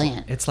really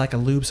brilliant. It's like a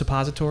lube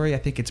suppository. I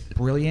think it's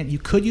brilliant. You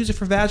could use it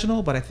for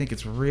vaginal, but I think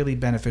it's really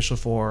beneficial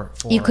for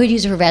you could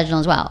use it for vaginal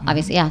as well.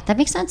 Obviously, yeah, that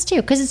makes sense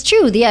too, because it's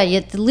true.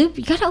 The lube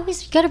you gotta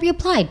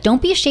reapply.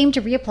 Don't be ashamed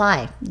to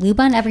reapply. Lube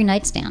on every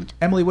nightstand.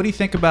 Emily, what do you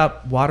think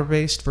about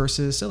water-based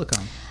versus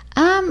silicone?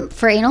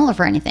 For anal or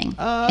for anything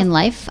in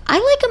life, I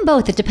like them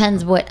both. It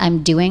depends what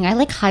I'm doing. I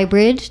like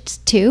hybrid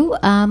too,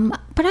 but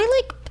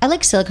I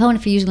like silicone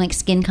if you're using like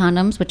skin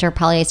condoms, which are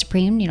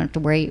polyisoprene. You don't have to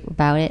worry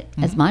about it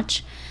as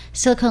much.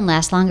 Silicone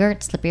lasts longer.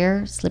 It's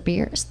slippier.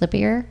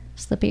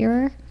 Slippy.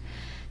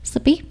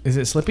 Is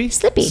it slippy?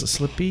 Slippy.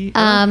 Slippy.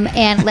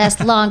 And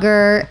lasts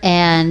longer,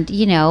 and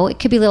it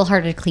could be a little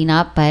harder to clean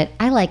up, but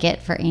I like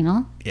it for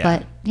anal. Yeah.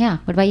 But yeah,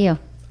 what about you?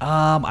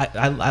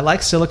 I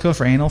like silicone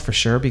for anal for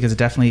sure because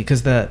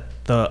the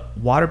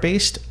water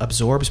based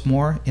absorbs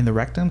more in the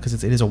rectum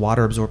because it is a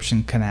water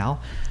absorption canal.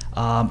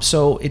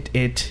 So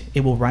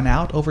it will run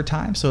out over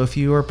time. So if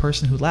you are a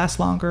person who lasts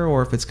longer,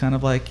 or if it's kind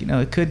of like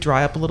it could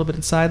dry up a little bit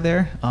inside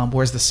there,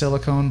 whereas the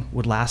silicone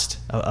would last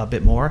a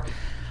bit more.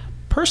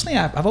 Personally,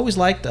 I've always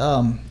liked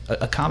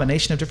a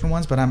combination of different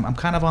ones, but I'm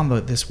kind of on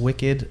this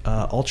Wicked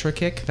Ultra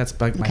Kick.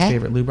 That's like my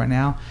favorite lube right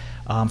now.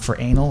 For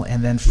anal,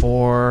 and then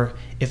for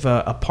if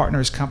a partner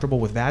is comfortable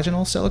with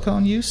vaginal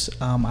silicone use,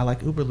 I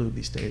like Uber Lube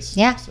these days.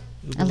 Yeah,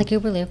 I like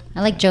Uber Lube.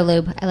 I like Joe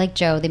Lube. I like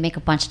Joe. They make a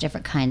bunch of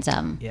different kinds.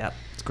 Yeah,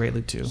 it's great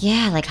lube too.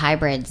 Yeah, like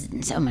hybrids.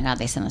 Oh my God,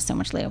 they send us so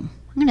much lube.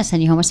 I'm gonna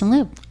send you home with some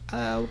lube.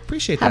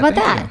 Appreciate that. How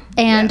about Thank that?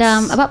 you. And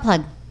Yes. a butt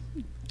plug.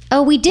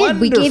 Oh, we did.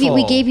 Wonderful.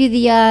 We gave you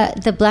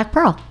the Black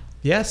Pearl.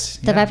 Yes.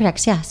 The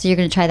Vibratex, yeah. So you're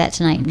going to try that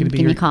tonight and give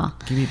me a call.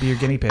 Be your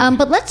guinea pig.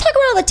 But let's talk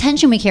about all the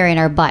tension we carry in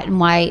our butt and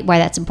why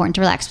that's important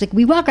to relax. Like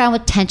we walk around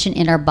with tension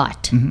in our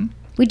butt. Mm-hmm.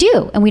 We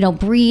do. And we don't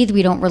breathe.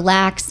 We don't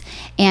relax.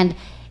 And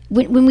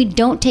when we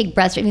don't take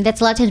breaths, that's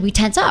a lot of times we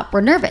tense up.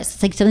 We're nervous.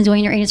 It's like something's going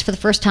in your anus for the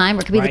first time,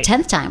 or it could be the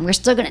 10th time. We're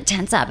still going to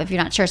tense up if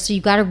you're not sure. So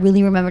you've got to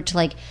really remember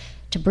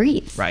to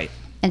breathe. Right.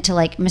 And to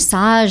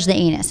massage the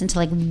anus and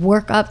to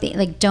work up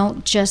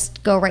don't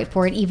just go right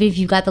for it. Even if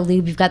you've got the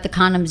lube, you've got the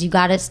condoms, you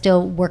got to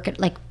still work it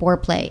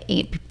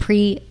foreplay,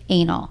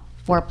 pre-anal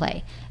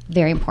foreplay.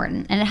 Very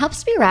important. And it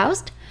helps to be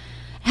aroused.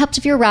 It helps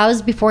if you're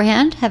aroused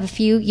beforehand, have a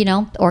few,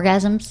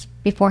 orgasms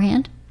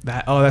beforehand.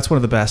 That's one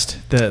of the best.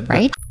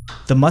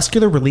 The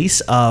muscular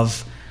release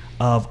of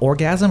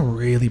orgasm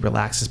really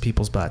relaxes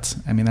people's butts.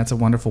 That's a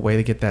wonderful way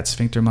to get that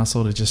sphincter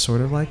muscle to just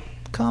sort of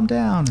calm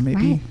down and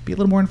maybe be a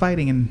little more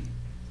inviting and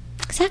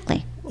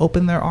exactly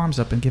open their arms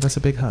up and give us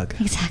a big hug.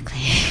 Exactly.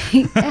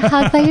 A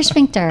hug by your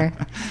sphincter.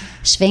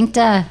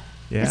 Sphincter.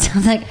 Yeah. It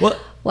sounds like what?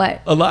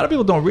 A lot of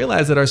people don't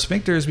realize that our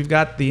sphincters, we've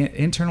got the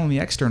internal and the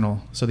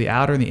external, so the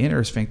outer and the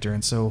inner sphincter,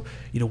 and so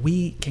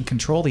we can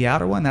control the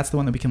outer one. That's the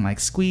one that we can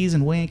squeeze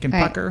and wink and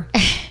pucker.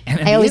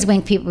 And I always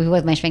wink people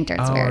with my sphincter.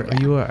 It's weird.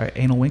 Are you an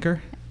anal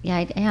winker? Yeah,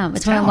 I am.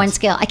 It's on one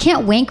scale. I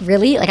can't wink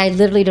really. I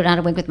literally don't know how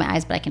to wink with my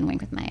eyes, but I can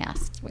wink with my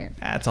ass. It's weird.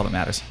 That's all that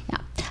matters. Yeah.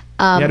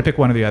 You had to pick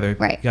one or the other.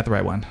 Right. You got the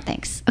right one.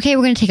 Thanks. Okay,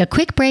 we're going to take a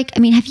quick break.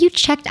 Have you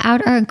checked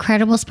out our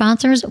incredible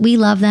sponsors? We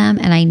love them,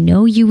 and I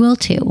know you will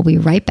too. We'll be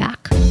right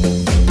back.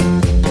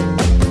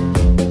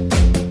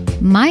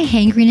 My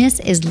hangriness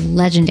is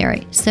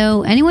legendary,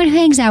 so anyone who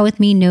hangs out with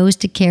me knows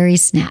to carry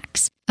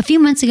snacks. A few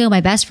months ago,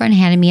 my best friend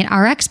handed me an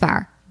RX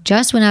bar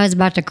just when I was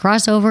about to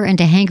cross over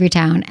into Hangry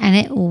Town, and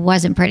it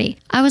wasn't pretty.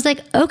 I was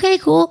like, okay,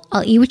 cool,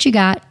 I'll eat what you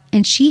got.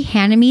 And she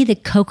handed me the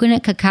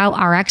coconut cacao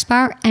RX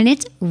bar, and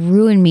it's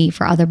ruined me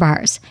for other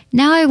bars.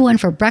 Now I have one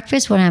for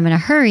breakfast when I'm in a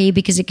hurry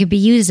because it could be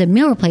used as a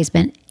meal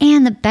replacement.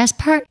 And the best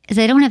part is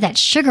I don't have that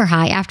sugar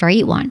high after I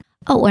eat one.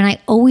 Oh, and I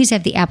always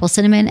have the apple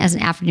cinnamon as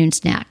an afternoon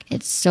snack.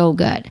 It's so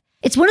good.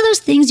 It's one of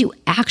those things you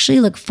actually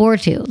look forward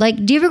to.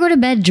 Do you ever go to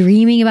bed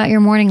dreaming about your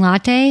morning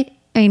latte?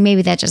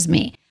 Maybe that's just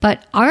me.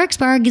 But RX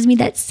bar gives me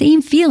that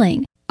same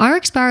feeling.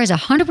 RX bar is a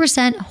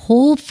 100%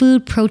 whole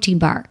food protein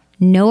bar.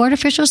 No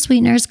artificial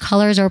sweeteners,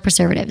 colors, or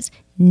preservatives.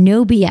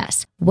 No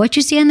BS. What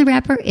you see on the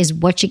wrapper is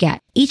what you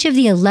get. Each of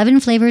the 11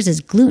 flavors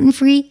is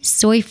gluten-free,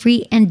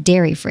 soy-free, and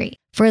dairy-free.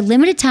 For a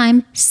limited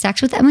time,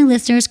 Sex with Emily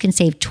listeners can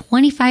save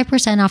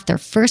 25% off their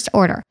first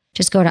order.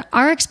 Just go to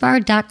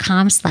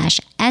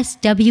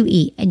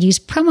rxbar.com/SWE and use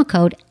promo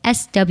code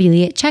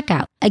SWE at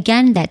checkout.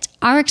 Again, that's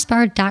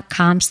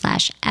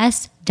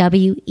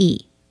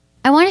rxbar.com/SWE.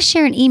 I want to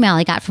share an email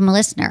I got from a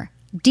listener.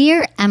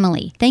 Dear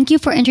Emily, thank you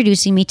for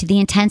introducing me to the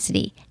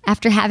Intensity.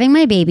 After having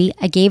my baby,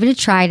 I gave it a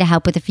try to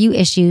help with a few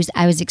issues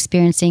I was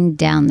experiencing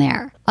down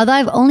there. Although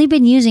I've only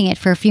been using it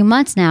for a few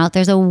months now,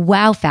 there's a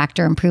wow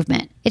factor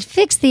improvement. It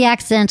fixed the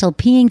accidental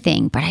peeing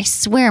thing, but I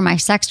swear my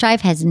sex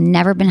drive has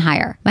never been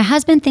higher. My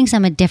husband thinks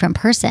I'm a different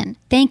person.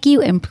 Thank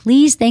you, and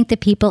please thank the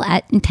people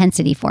at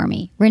Intensity for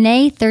me.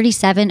 Renee,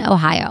 37,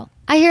 Ohio.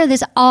 I hear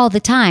this all the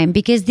time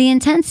because the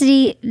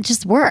intensity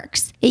just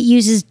works. It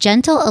uses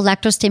gentle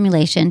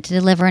electrostimulation to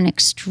deliver an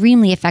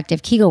extremely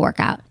effective Kegel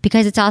workout.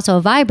 Because it's also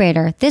a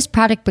vibrator, this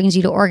product brings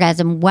you to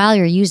orgasm while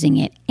you're using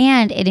it,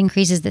 and it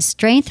increases the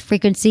strength,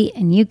 frequency,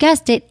 and you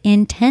guessed it,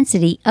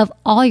 intensity of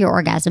all your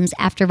orgasms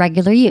after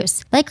regular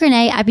use. Like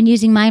Renee, I've been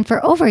using mine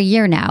for over a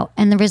year now,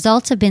 and the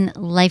results have been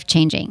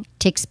life-changing.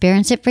 To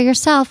experience it for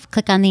yourself,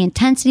 click on the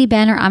intensity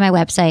banner on my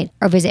website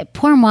or visit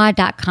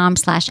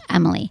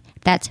pourmoi.com/Emily.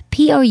 That's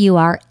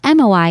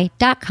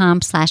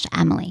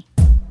pourmoi.com/Emily.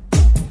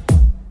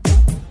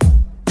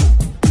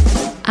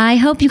 I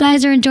hope you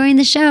guys are enjoying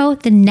the show.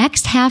 The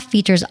next half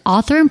features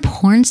author and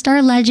porn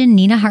star legend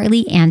Nina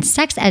Hartley and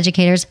sex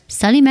educators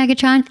Sunny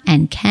Megatron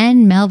and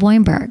Ken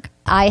Melvoin-Berg.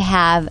 I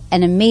have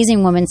an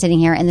amazing woman sitting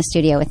here in the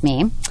studio with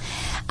me.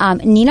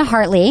 Nina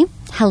Hartley.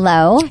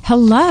 Hello.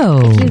 Hello.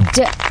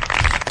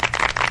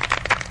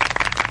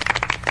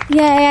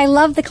 Yay, I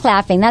love the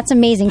clapping. That's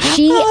amazing.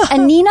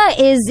 Nina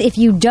is, if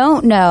you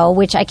don't know,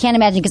 which I can't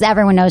imagine because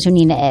everyone knows who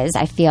Nina is,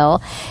 I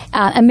feel,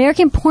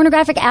 American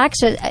pornographic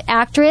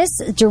actress,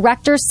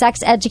 director, sex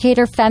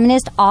educator,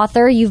 feminist,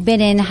 author. You've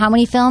been in how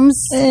many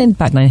films?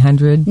 About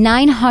 900.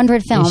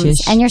 900 films.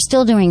 Ish-ish. And you're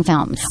still doing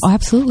films. Oh,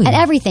 absolutely. And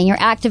everything. You're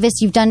activist.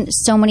 You've done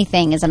so many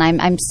things. And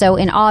I'm so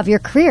in awe of your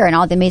career and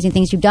all the amazing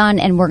things you've done.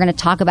 And we're going to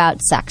talk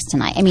about sex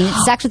tonight. I mean,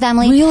 Sex with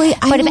Emily. Really?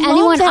 But if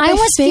anyone, I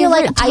almost feel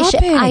like I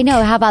should. I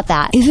know. How about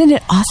that? Isn't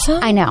it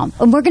awesome? I know.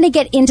 And we're going to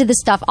get into the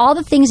stuff, all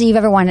the things that you've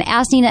ever wanted to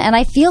ask Nina. And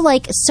I feel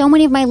like so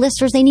many of my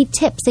listeners, they need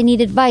tips. They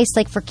need advice,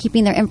 like for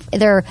keeping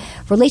their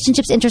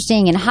relationships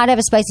interesting and how to have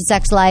a spicy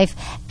sex life.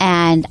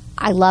 And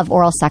I love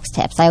oral sex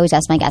tips. I always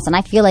ask my guests. And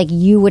I feel like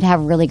you would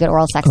have really good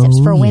oral sex tips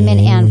for women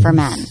and for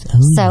men.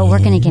 So we're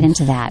going to get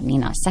into that,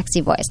 Nina. Sexy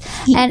voice.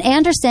 And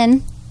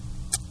Anderson,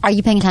 are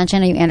you paying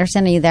attention? Are you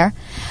Anderson? Are you there?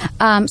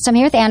 So I'm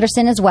here with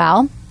Anderson as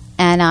well.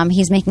 And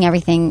he's making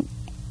everything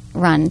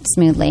run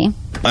smoothly.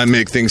 I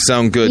make things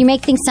sound good. You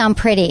make things sound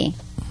pretty.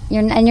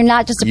 You're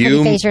not just a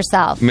pretty face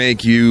yourself.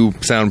 Make you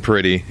sound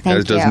pretty, Thank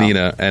as does you.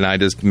 Nina, and I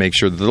just make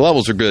sure that the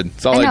levels are good.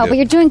 That's all I know, do. but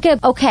you're doing good.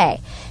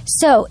 Okay.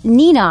 So,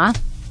 Nina,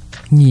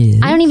 Yes.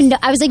 I don't even know.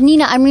 I was like,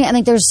 Nina, I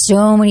think there's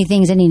so many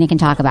things that Nina can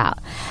talk about.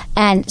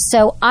 And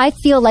so I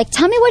feel like,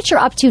 tell me what you're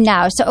up to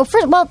now. So,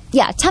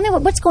 tell me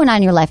what's going on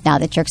in your life now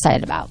that you're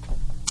excited about.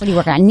 What are you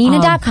working on?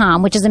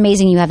 Nina.com, which is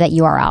amazing. You have that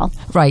URL.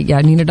 Right. Yeah.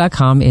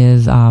 Nina.com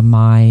is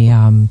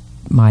my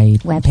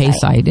website. pay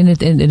site, and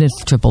it's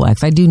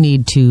XXX. I do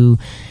need to.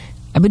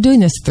 I've been doing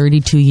this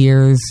 32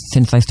 years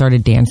since I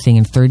started dancing,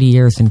 and 30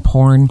 years in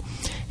porn,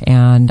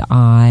 and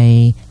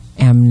I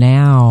am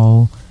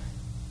now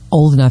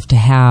old enough to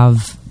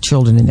have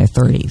children in their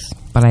 30s.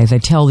 But as I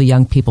tell the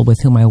young people with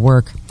whom I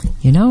work,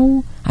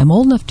 I'm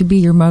old enough to be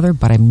your mother,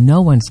 but I'm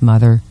no one's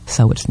mother,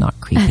 so it's not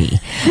creepy.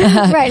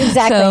 Right,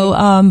 exactly. So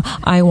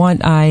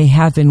I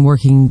have been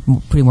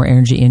putting more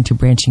energy into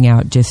branching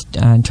out just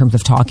in terms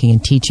of talking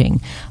and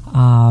teaching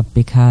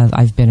because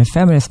I've been a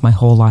feminist my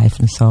whole life.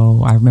 And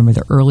so I remember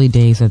the early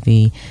days of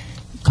the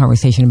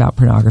conversation about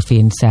pornography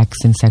and sex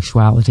and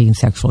sexuality and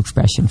sexual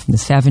expression from the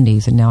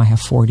 70s, and now I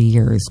have 40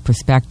 years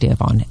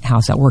perspective on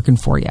how's that working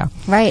for you.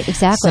 Right,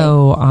 exactly.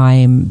 So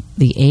I'm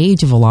the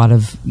age of a lot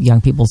of young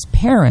people's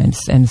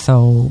parents, and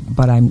so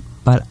but I'm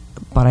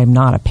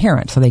not a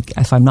parent, so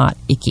I'm not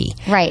icky.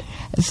 Right.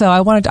 So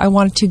I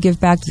wanted to give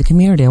back to the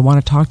community. I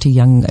want to talk to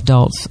young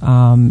adults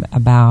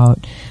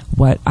about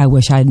what I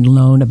wish I'd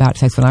known about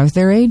sex when I was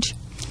their age.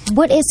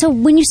 So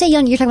when you say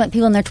young, you're talking about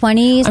people in their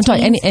 20s? I'm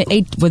talking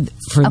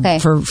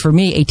for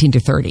me, 18 to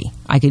 30.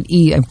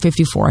 I'm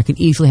 54. I could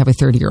easily have a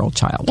 30-year-old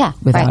child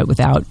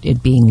without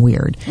it being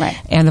weird. Right.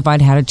 And if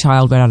I'd had a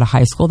child right out of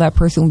high school, that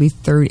person would be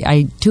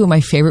 30. Two of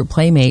my favorite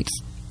playmates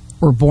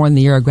were born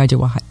the year I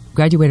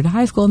graduated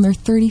high school, and they're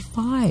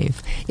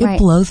 35. It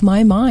blows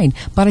my mind.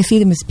 But I see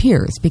them as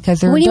peers because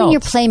they're adults. What do you mean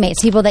your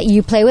playmates? People that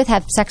you play with,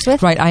 have sex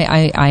with? Right.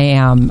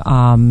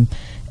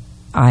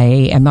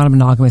 I am not a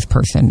monogamous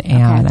person,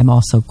 and I'm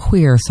also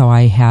queer, so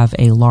I have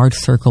a large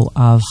circle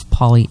of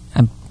poly,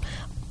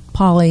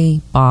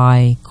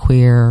 bi,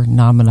 queer,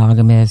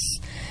 non-monogamous,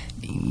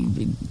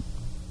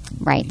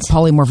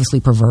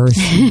 polymorphously perverse.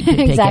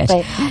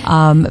 Exactly.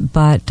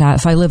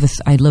 So I live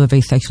a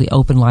very sexually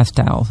open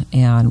lifestyle,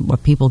 and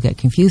what people get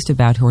confused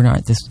about who are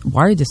not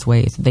wired this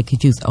way is they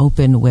confuse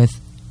open with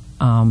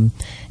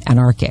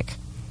anarchic,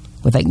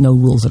 with no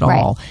rules at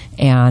all,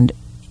 and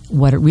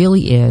what it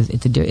really is,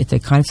 it's a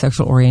kind of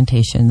sexual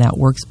orientation that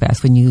works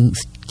best when you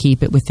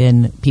keep it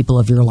within people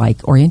of your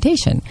like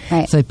orientation.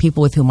 Right. So the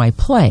people with whom I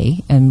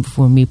play, and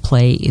when we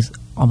play is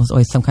almost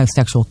always some kind of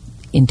sexual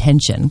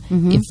intention,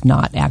 if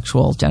not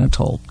actual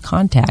genital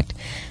contact,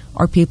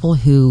 are people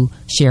who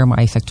share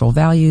my sexual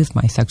values,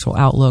 my sexual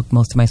outlook,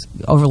 most of my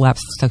overlaps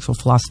sexual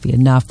philosophy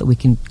enough that we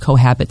can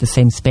cohabit the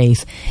same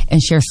space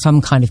and share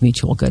some kind of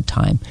mutual good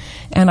time.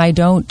 And I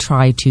don't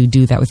try to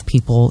do that with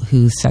people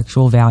whose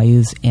sexual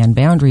values and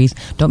boundaries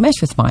don't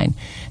mesh with mine.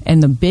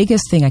 And the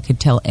biggest thing I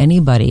could tell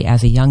anybody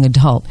as a young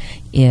adult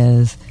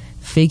is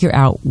figure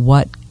out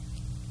what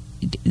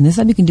and this is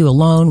something you can do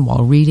alone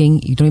while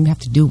reading. You don't even have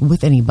to do it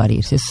with anybody.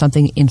 It's just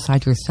something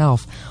inside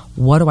yourself.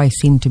 What do I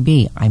seem to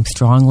be? I'm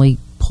strongly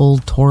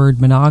pulled toward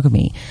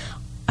monogamy.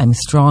 I'm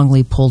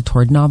strongly pulled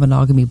toward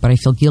non-monogamy, but I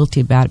feel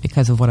guilty about it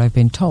because of what I've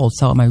been told.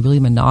 So am I really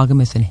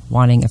monogamous and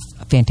wanting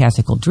a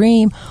fantastical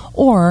dream?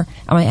 Or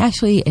am I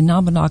actually a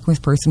non-monogamous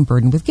person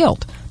burdened with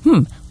guilt?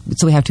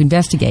 So we have to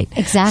investigate.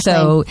 Exactly.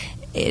 So,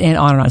 and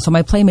on and on. So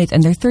my playmates,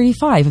 and they're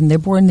 35, and they're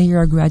born the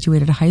year I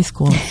graduated high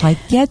school. It's like,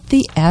 get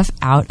the F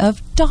out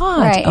of Dodge.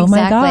 Right, oh,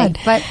 my God.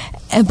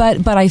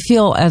 But I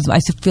feel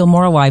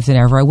more alive than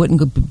ever. I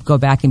wouldn't go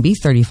back and be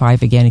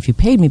 35 again if you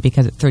paid me,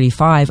 because at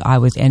 35 I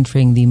was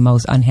entering the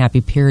most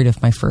unhappy period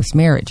of my first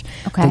marriage,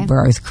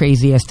 where I was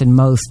craziest and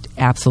most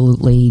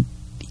absolutely.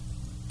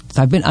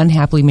 So I've been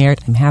unhappily married.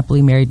 I'm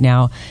happily married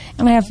now,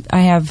 and I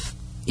have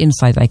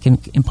insight I can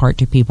impart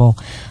to people.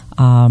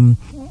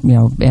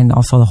 And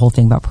also the whole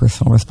thing about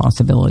personal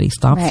responsibility.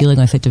 Stop feeling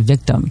like such a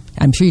victim.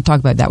 I'm sure you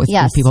talk about that with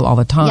people all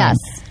the time. Yes,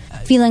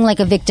 feeling like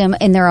a victim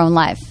in their own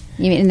life.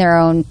 In their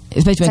own,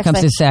 especially when it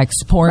comes to sex.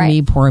 Poor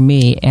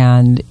me,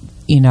 and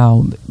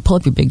pull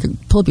up your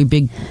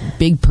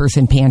big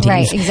person panties.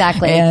 Right,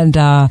 exactly. And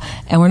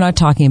we're not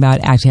talking about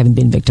actually having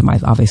been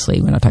victimized.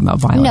 Obviously, we're not talking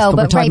about violence. No,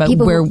 but we're talking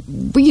about where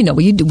you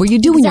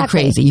do when you're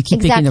crazy. You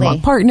keep picking the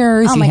wrong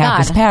partners. You have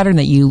this pattern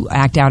that you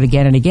act out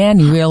again and again.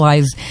 You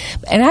realize,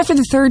 and after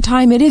the third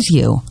time, it is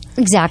you.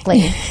 Exactly.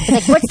 It's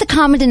like, what's the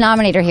common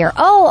denominator here?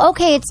 Oh,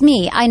 okay, it's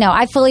me. I know.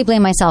 I fully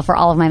blame myself for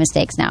all of my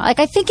mistakes now. Like,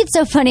 I think it's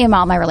so funny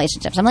about my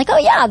relationships. I'm like, oh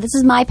yeah, this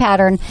is my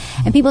pattern.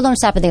 And people don't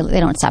stop, they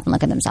don't stop and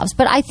look at themselves.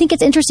 But I think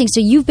it's interesting.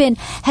 So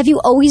have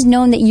you always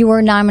known that you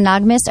were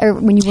non-monogamous, or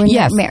when you were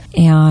married?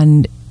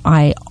 And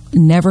I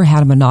never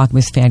had a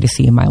monogamous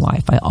fantasy in my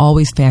life. I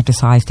always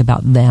fantasized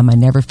about them. I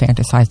never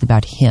fantasized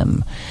about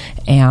him.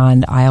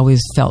 And I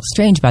always felt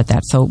strange about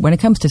that. So when it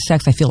comes to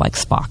sex, I feel like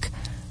Spock.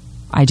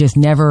 I just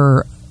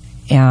never...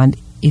 And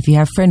if you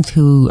have friends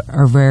who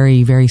are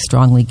very, very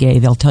strongly gay,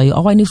 they'll tell you,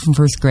 oh, I knew from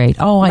first grade.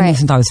 Oh, I knew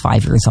since I was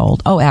 5 years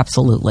old. Oh,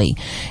 absolutely.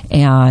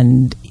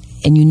 And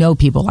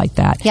people like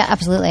that. Yeah,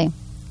 absolutely.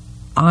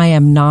 I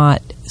am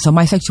not. So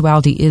my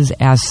sexuality is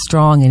as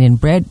strong and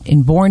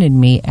inborn in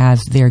me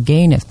as their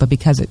gayness. But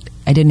because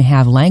I didn't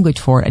have language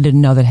for it, I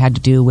didn't know that it had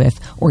to do with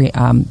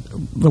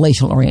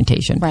relational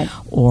orientation. Right.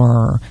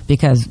 Or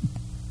because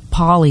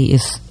poly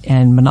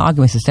and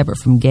monogamous is separate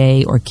from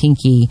gay or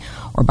kinky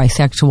or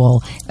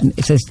bisexual. And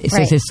it says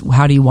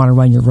how do you want to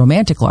run your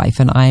romantic life?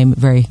 And I'm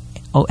very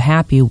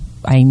happy.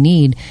 I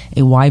need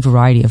a wide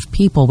variety of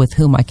people with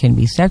whom I can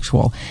be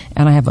sexual.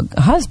 And I have a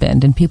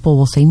husband, and people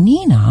will say,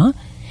 Nina,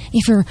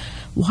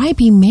 why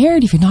be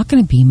married if you're not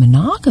going to be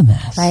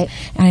monogamous? Right.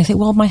 And I say,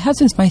 well, my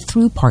husband's my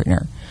through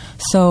partner.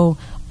 So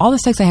all the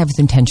sex I have is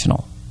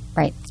intentional.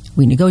 Right.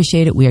 We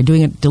negotiate it. We are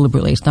doing it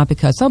deliberately. It's not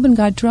because someone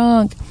got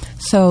drunk.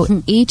 So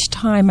each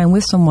time I'm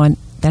with someone,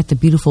 that's a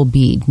beautiful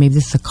bead. Maybe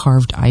this is a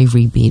carved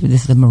ivory bead, or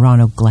this is a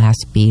Murano glass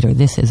bead, or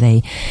this is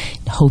a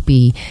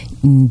Hopi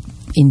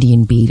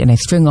Indian bead. And I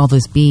string all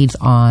those beads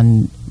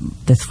on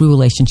the through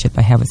relationship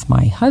I have with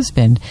my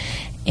husband.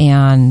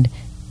 And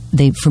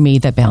for me,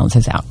 that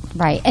balances out.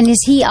 Right. And does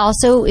he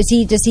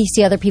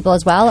see other people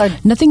as well, or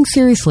nothing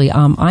seriously?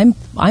 I'm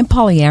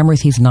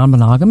polyamorous. He's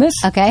non-monogamous.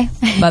 Okay.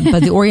 but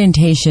the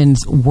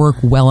orientations work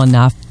well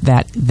enough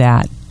that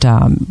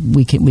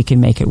we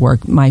can make it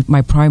work.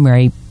 My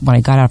primary, when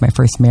I got out of my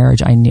first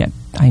marriage, I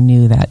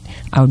knew that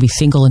I would be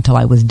single until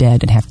I was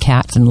dead and have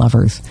cats and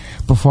lovers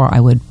before I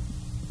would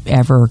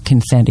ever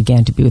consent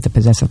again to be with a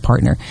possessive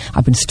partner.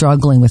 I've been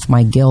struggling with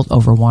my guilt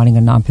over wanting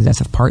a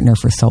non-possessive partner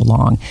for so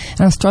long.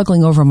 And I'm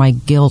struggling over my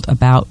guilt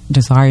about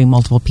desiring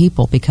multiple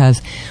people, because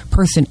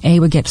person A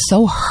would get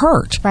so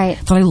hurt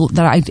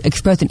that I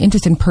expressed an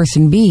interest in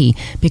person B,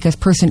 because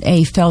person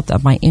A felt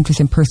that my interest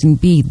in person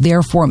B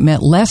therefore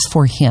meant less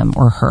for him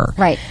or her.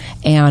 Right.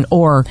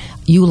 Or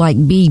you like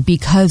B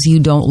because you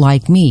don't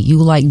like me. You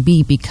like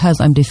B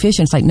because I'm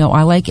deficient. It's like, no,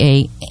 I like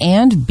A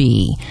and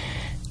B.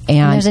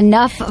 And there's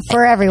enough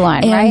for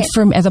everyone, right?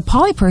 And as a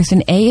poly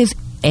person, A is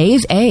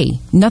A.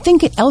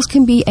 Nothing else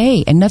can be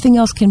A, and nothing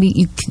else can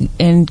be.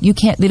 You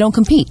can't. They don't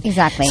compete.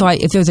 Exactly. So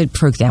if there's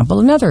for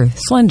example, another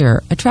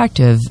slender,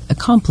 attractive,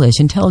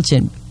 accomplished,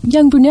 intelligent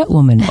young brunette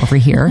woman over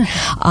here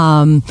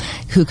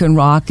who can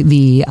rock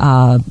the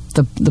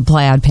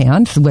plaid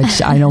pants,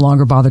 which I no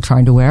longer bother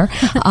trying to wear,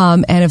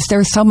 and if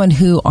there's someone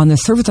who on the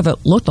surface of it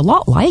looked a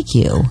lot like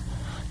you,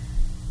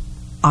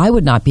 I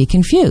would not be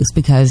confused,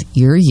 because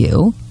you're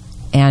you.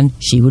 And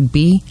she would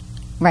be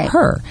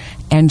her.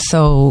 And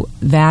so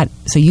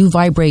you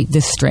vibrate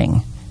this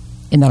string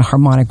in that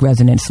harmonic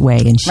resonance way,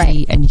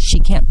 and she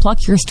can't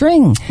pluck your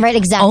string. Right,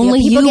 exactly. Only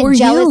people you get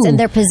jealous you. And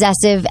they're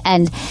possessive,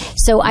 and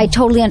so I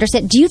totally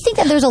understand. Do you think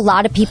that there's a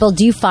lot of people,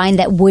 do you find,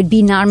 that would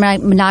be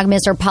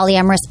non-monogamous or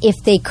polyamorous if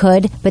they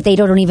could, but they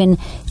don't even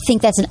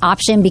think that's an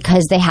option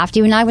because they have to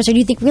be monogamous? Or do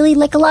you think really,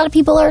 like, a lot of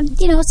people are, I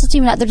think a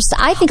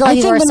lot of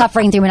people are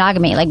suffering through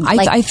monogamy.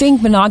 I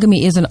think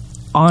monogamy is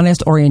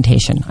honest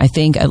orientation. I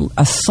think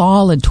a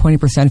solid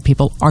 20% of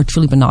people are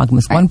truly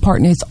monogamous. Right. One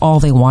partner is all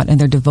they want, and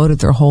they're devoted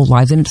their whole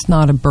lives, and it's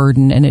not a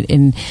burden. And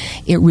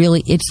it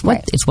really it's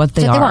what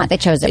they are. They want. They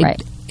chose it,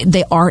 right?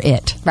 They are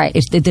it. Right.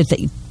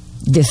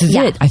 This is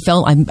it.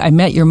 I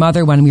met your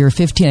mother when we were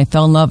 15. I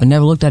fell in love and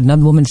never looked at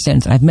another woman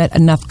since. And I've met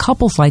enough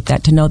couples like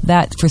that to know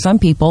that for some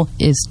people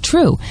is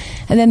true.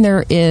 And then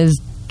there is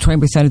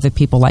 20% of the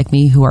people like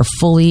me who are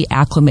fully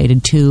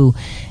acclimated to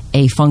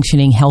a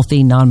functioning,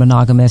 healthy,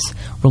 non-monogamous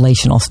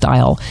relational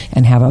style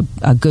and have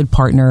a good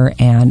partner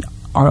and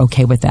are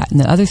okay with that. And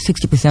the other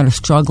 60% are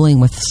struggling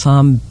with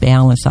some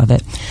balance of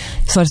it.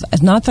 So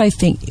it's not that I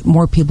think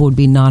more people would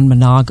be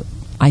non-monogamous.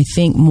 I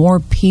think more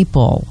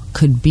people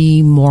could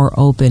be more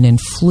open and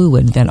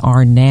fluid than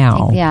are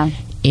now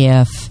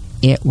if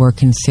it were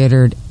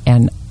considered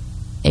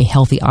a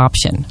healthy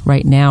option.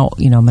 Right now,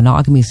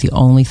 monogamy is the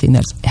only thing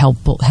that's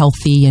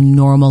healthy and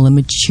normal and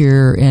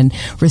mature and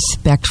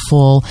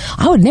respectful.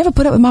 I would never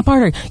put up with my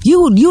partner.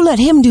 You let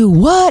him do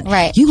what?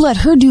 Right. You let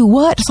her do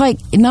what? It's like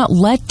not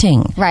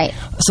letting. Right.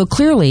 So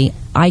clearly,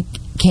 I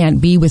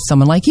can't be with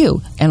someone like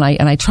you. And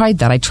I tried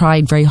that. I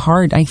tried very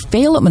hard. I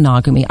fail at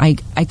monogamy. I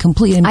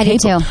completely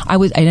incapable. I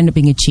did too. I ended up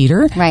being a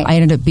cheater. Right. I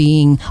ended up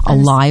being a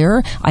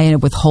liar. I ended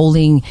up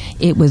withholding.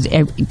 It was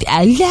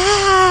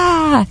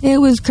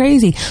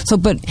crazy. So,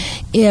 but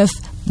if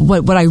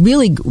what I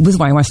really was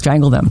why I want to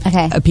strangle them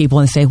people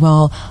and say,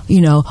 well,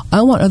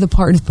 I want other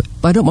partners, but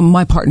I don't want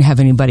my partner to have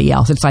anybody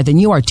else. It's like, then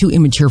you are too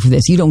immature for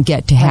this. You don't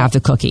get to have the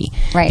cookie,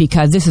 right?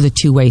 Because this is a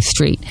two-way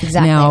street.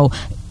 Exactly. Now,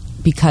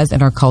 because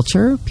in our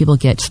culture, people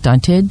get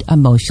stunted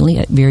emotionally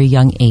at very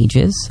young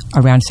ages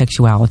around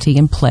sexuality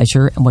and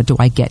pleasure and what do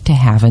I get to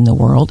have in the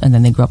world. And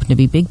then they grow up to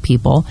be big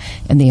people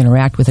and they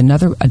interact with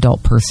another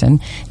adult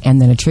person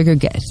and then a trigger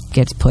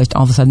gets pushed.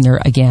 All of a sudden,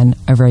 they're, again,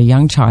 a very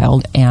young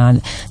child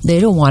and they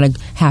don't want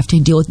to have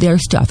to deal with their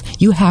stuff.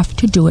 You have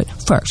to do it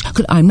first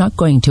because I'm not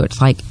going to. It's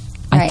like,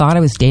 I thought I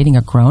was dating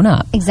a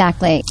grown-up.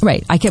 Exactly.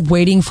 Right. I kept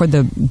waiting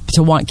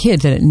to want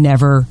kids and it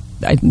never...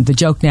 the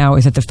joke now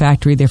is at the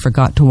factory they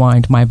forgot to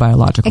wind my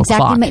biological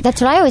clock.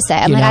 That's what I always say.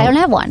 I'm I don't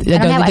have one.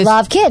 I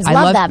love kids.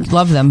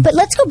 Love them. But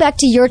let's go back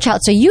to your child.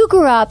 So you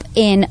grew up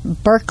in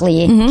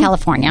Berkeley,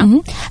 California,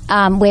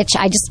 which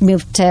I just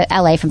moved to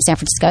LA from San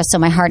Francisco. So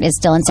my heart is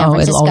still in San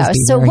Francisco.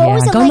 So what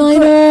was it Go like?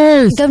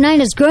 Niners! Go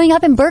Niners! Growing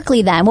up in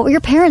Berkeley, then what were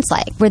your parents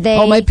like? Were they?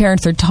 Oh, my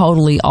parents are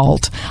totally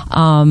alt.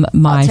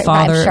 My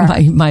father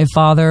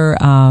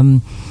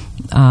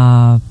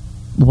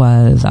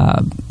was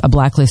a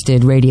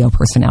blacklisted radio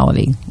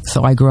personality.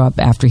 So I grew up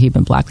after he'd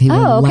been blacklisted. He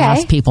was the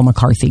last people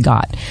McCarthy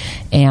got.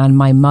 And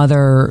my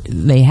mother,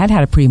 they had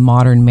a pretty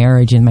modern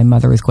marriage, and my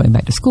mother was going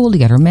back to school to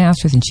get her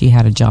master's, and she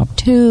had a job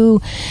too.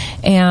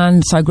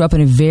 And so I grew up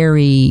in a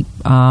very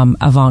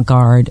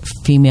avant-garde,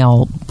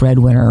 female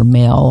breadwinner,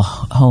 male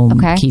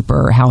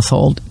homekeeper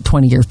household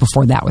 20 years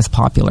before that was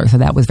popular. So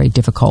that was very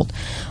difficult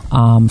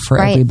for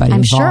everybody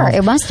involved. I'm sure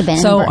it must have been.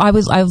 So I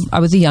was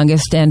the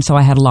youngest, and so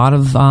I had a lot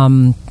of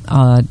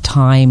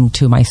time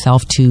to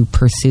myself to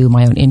pursue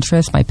my own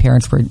interests. My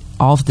parents were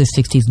all of the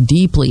 60s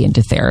deeply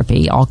into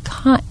therapy.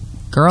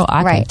 Girl,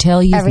 I can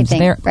tell you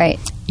everything. Right.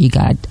 You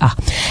got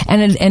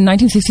and in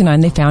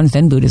 1969 they found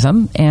Zen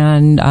Buddhism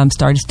and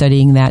started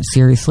studying that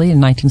seriously. In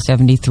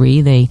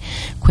 1973 they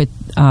quit.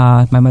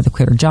 My mother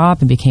quit her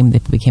job and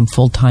became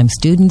full-time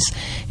students.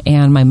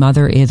 And my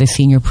mother is a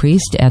senior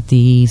priest at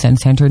the Zen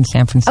Center in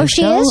San Francisco. Oh,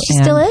 she is? She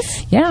still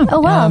is? Yeah. Oh,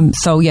 wow.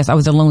 So yes, I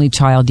was a lonely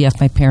child. Yes,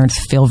 my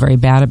parents feel very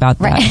bad about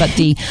that. Right. But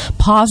the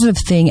positive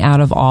thing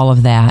out of all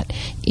of that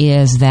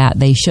is that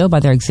they show by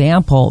their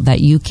example that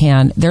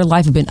their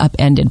life had been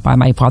upended by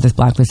my father's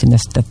blacklisting.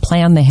 The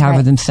plan they have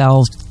of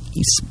themselves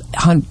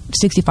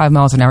 65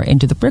 miles an hour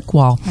into the brick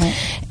wall. Right.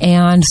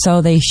 And so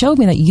they showed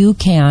me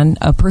that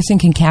a person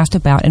can cast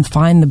about and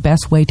find the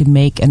best way to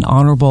make an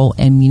honorable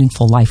and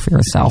meaningful life for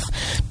yourself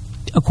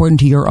according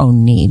to your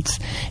own needs.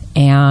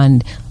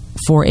 And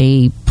for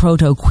a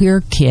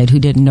proto-queer kid who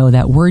didn't know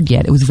that word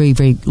yet, it was very,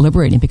 very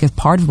liberating because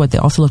part of what they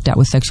also looked at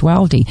was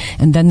sexuality.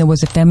 And then there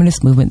was a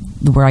feminist movement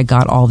where I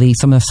got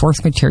some of the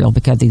source material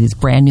because of these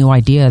brand new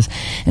ideas.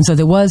 And so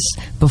there was,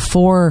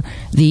 before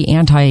the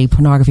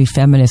anti-pornography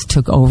feminists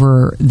took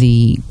over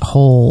the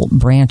whole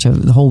branch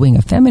of the whole wing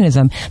of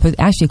feminism, there was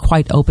actually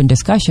quite open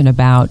discussion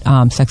about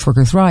sex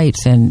workers'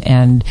 rights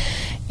and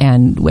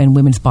when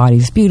women's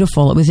bodies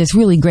beautiful. It was just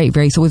really great.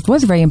 So it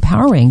was very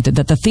empowering.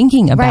 The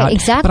thinking about. Right,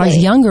 exactly. But I was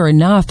younger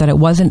enough that I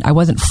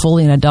wasn't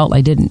fully an adult.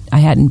 I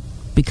hadn't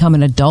become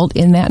an adult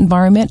in that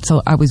environment.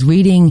 So I was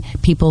reading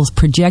people's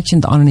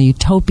projections on a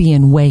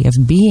utopian way of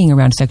being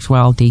around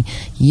sexuality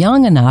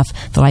young enough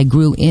that I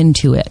grew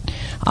into it.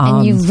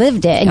 And you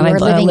lived it, and you were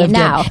living it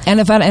now.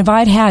 And if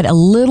I'd had a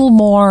little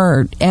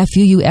more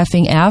you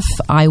effing F,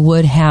 I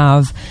would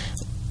have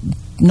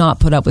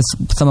not put up with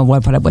some of what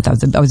I put up with.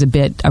 I was a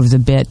bit I was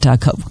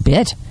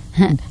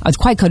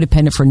quite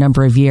codependent for a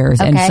number of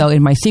years. Okay. And so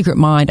in my secret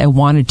mind, I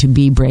wanted to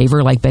be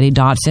braver like Betty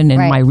Dodson. In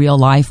my real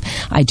life,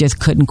 I just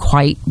couldn't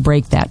quite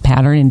break that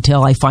pattern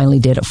until I finally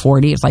did at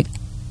 40. It's like,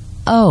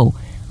 oh,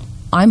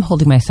 I'm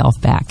holding myself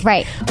back.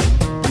 Right.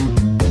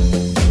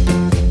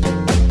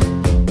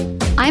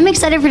 I'm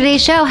excited for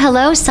today's show.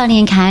 Hello, Sunny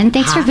and Ken.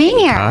 Thanks for being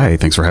here. Hi,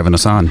 thanks for having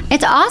us on.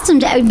 It's awesome.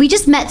 We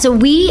just met. So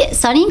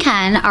Sunny and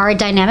Ken are a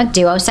dynamic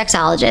duo,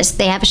 sexologists.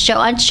 They have a show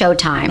on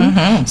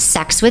Showtime,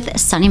 Sex with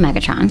Sunny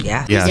Megatron.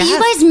 Yeah. Yes. So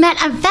you guys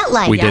met at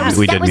FetLife. We did.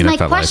 We did that was meet my at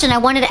FetLife. question. I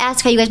wanted to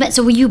ask how you guys met.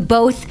 So were you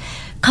both...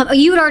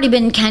 You had already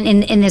been Ken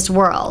in this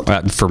world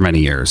For many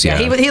years, yeah.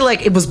 He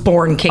it was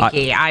born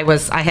kinky. I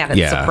had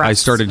it suppressed. I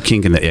started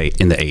kink in the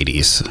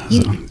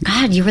 80s.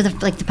 God, you were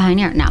the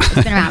pioneer. No,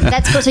 it's been around.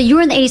 That's cool. So you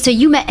were in the 80s. So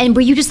you met, and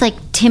were you just like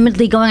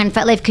timidly going on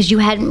FetLife because you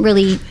hadn't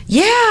really?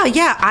 Yeah.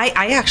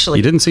 I actually.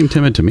 You didn't seem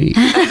timid to me.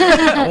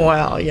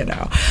 Well,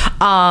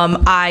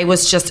 I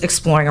was just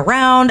exploring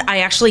around. I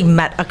actually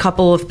met a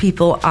couple of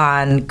people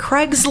on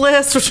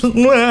Craigslist, which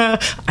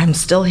was, I'm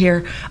still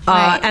here.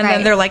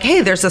 Then they're like,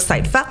 hey, there's a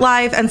site,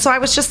 FetLife. And so I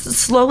was just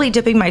slowly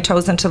dipping my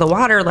toes into the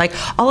water, like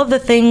all of the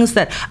things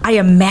that I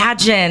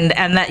imagined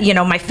and that,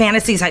 my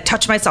fantasies I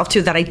touched myself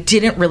to that I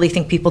didn't really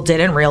think people did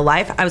in real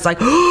life. I was like,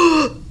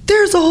 oh,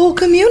 there's a whole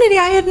community.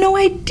 I had no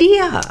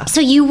idea.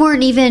 So you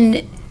weren't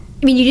even...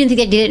 you didn't think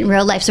they did it in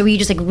real life. So were you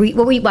just like,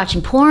 what were you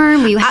watching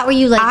porn? How were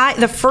you like?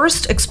 The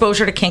first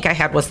exposure to kink I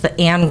had was the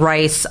Anne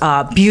Rice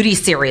beauty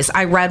series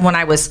I read when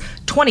I was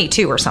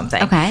 22 or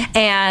something. Okay.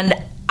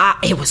 And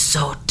it was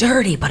so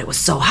dirty, but it was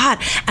so hot.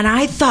 And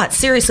I thought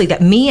seriously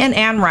that me and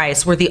Anne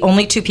Rice were the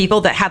only two people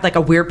that had like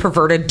a weird,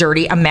 perverted,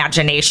 dirty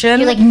imagination.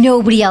 You're like,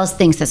 nobody else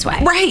thinks this way.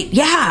 Right.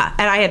 Yeah.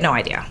 And I had no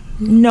idea.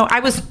 No, I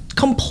was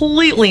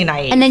completely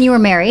naive. And then you were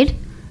married?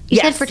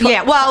 Yes.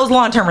 Yeah. Well, it was a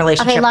long-term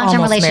relationship. Okay,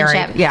 long-term relationship.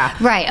 Married. Yeah.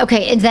 Right.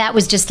 Okay. And that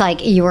was just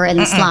like you were in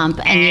the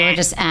slump and you were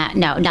just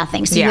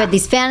nothing. So you had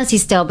these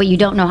fantasies still, but you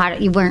don't know how to.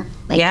 You weren't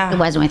like it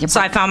wasn't with your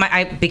partner. So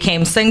I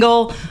became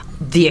single.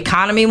 The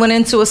economy went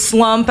into a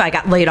slump. I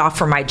got laid off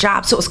from my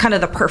job, so it was kind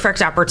of the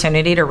perfect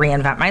opportunity to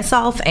reinvent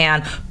myself.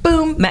 And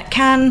boom, met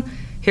Ken.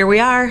 Here we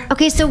are.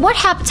 Okay, so what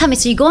happened? Tell me.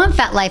 So you go on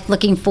FetLife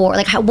looking for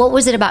what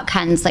was it about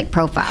Ken's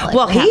profile?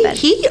 Well,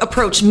 he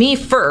approached me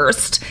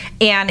first,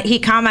 and he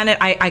commented.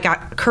 I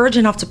got courage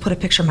enough to put a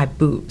picture of my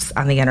boobs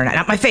on the internet,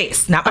 not my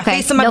face, not my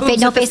face and my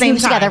boobs at the same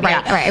time. Together,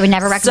 right? Right. I would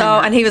never recommend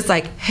that. And he was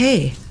like,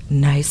 "Hey,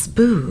 nice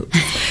boobs,"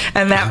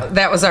 and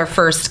that was our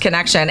first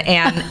connection.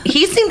 And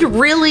he seemed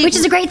really, which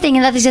is a great thing.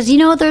 And that he says,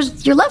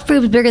 there's your left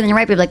boob is bigger than your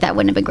right boob. Like that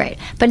wouldn't have been great,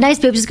 but nice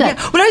boobs is good.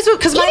 Yeah, well, nice boobs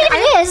because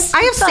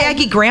I have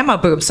saggy grandma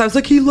boobs. So I was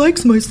like, he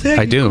likes my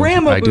saggy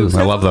grandma boobs.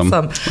 I love them.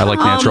 I like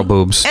natural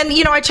boobs. And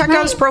I checked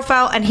out his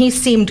profile, and he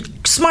seemed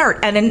smart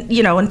and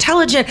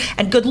intelligent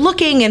and good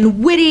looking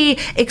and witty,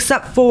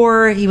 except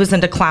for he was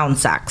into clown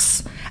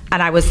sex.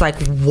 And I was like,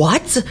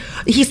 what?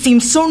 He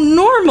seems so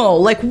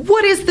normal. Like,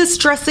 what is this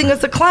dressing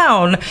as a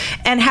clown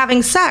and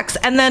having sex?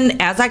 And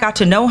then as I got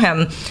to know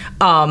him,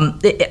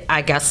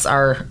 I guess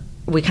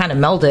we kind of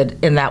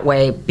melded in that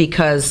way,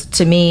 because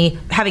to me,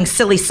 having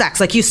silly sex,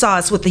 like you saw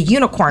us with the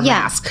unicorn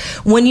mask,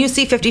 when you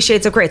see 50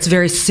 Shades of Grey, it's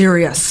very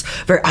serious.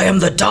 I am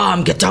the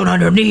Dom, get down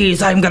on your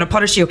knees, I'm going to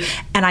punish you.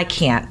 And I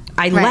can't.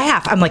 I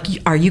laugh. I'm like,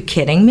 are you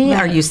kidding me?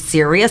 Are you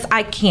serious?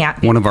 I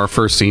can't. One of our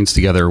first scenes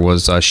together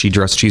was she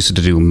used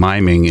to do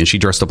miming, and she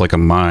dressed up like a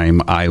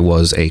mime. I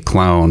was a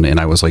clown, and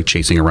I was like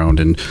chasing around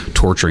and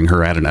torturing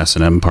her at an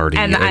S&M party.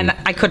 And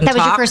I couldn't talk.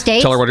 That was your first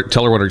date? Tell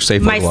her what her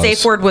safe word was. My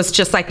safe word was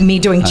just like me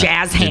doing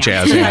jazz hands.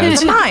 I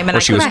was a mime, and or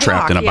she was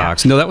trapped in a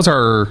box. No, that was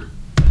our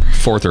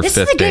fourth or fifth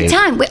date. This is a good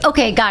time. Wait,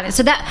 okay, got it.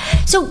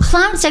 So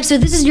clown sex. So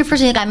this is your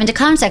first date. I'm into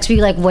clown sex. Were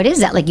you like, what is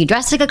that? Like you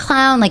dress like a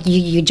clown? Like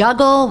you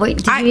juggle?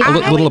 Wait,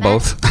 a little of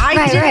both.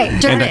 I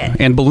did.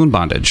 And balloon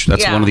bondage.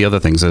 That's one of the other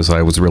things. Is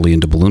I was really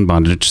into balloon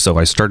bondage. So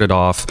I started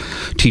off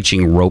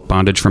teaching rope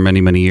bondage for many,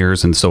 many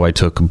years. And so I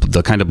took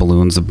the kind of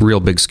balloons, the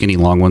real big, skinny,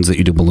 long ones that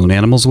you do balloon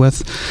animals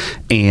with,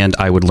 and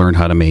I would learn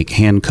how to make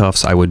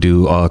handcuffs. I would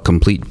do a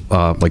complete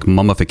like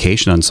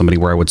mummification on somebody,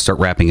 where I would start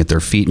wrapping at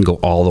their feet and go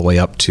all the way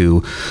up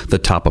to the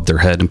top of their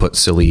head and put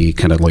silly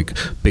kind of like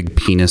big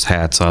penis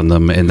hats on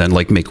them, and then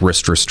like make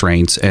wrist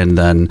restraints, and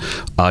then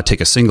take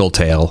a single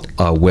tail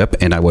whip,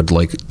 and I would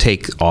like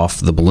take off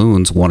the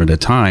balloons one at a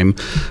time,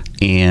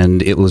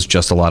 and it was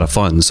just a lot of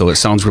fun. So it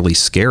sounds really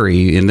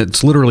scary, and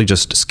it's literally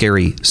just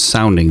scary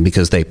sounding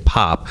because they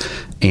pop,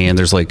 and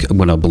there's like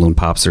when a balloon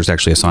pops, there's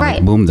actually a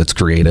sonic boom that's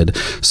created.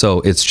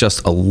 So it's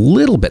just a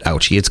little bit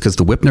ouchy. It's because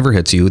the whip never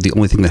hits you. The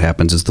only thing that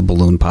happens is the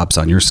balloon pops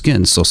on your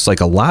skin. So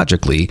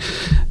psychologically,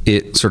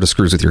 it sort of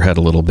screws with your head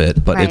a little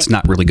bit, but it's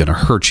not really going to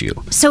hurt you.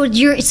 So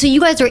you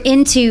guys are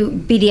into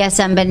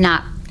BDSM, but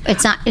not.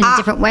 It's not in a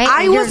different way?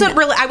 I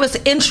was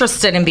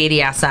interested in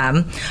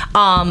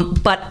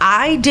BDSM, but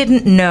I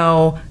didn't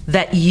know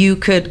that you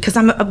could, because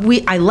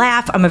I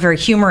laugh, I'm a very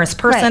humorous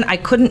person. I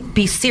couldn't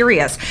be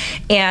serious.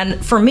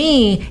 And for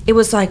me, it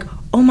was like,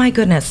 oh my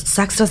goodness,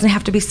 sex doesn't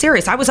have to be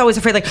serious. I was always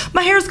afraid, like,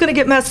 my hair's going to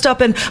get messed up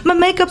and my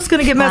makeup's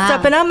going to get messed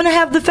up and I'm going to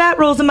have the fat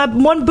rolls and my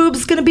one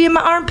boob's going to be in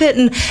my armpit.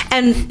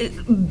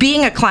 And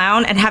being a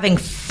clown and having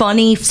fun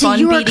you were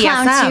BDSM. A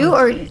clown too,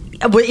 or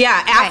Well,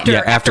 yeah,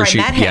 after she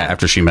I met him. Yeah,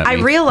 after she met me. I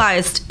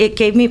realized it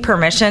gave me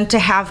permission to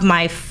have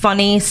my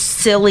funny,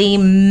 silly,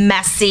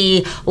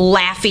 messy,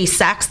 laughy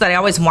sex that I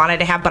always wanted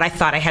to have, but I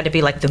thought I had to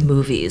be like the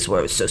movies where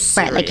it was so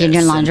serious. Right, like in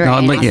your lingerie.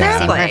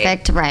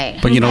 Perfect, right.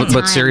 But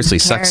but seriously,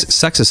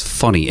 sex is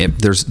funny.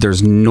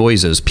 There's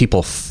noises.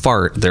 People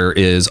fart. There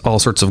is all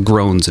sorts of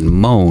groans and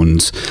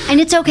moans. And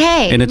it's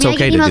okay. And it's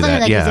okay to do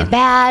that. Like, is it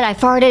bad? I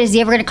farted. Is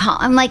he ever going to call?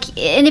 I'm like,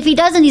 and if he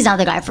doesn't, he's not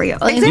the guy for you.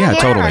 Like, yeah,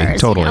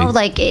 totally. You know,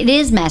 like, it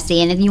is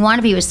messy, and if you want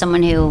to be with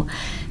someone who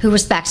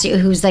respects you,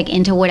 who's like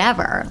into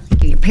whatever,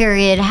 like, your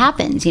period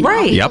happens, you know,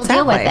 right? Yep,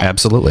 deal with it.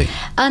 Absolutely.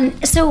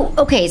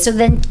 So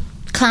then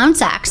clown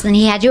sex. Then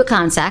he had you at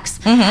clown sex,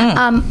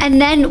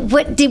 and then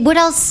what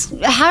else?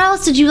 How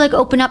else did you like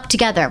open up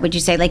together? Would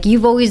you say, like,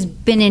 you've always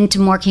been into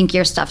more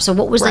kinkier stuff? So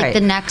what was like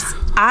the next?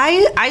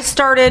 I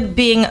started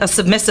being a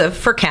submissive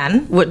for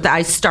Ken.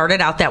 I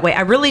started out that way.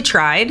 I really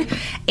tried,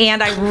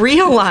 and I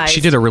realized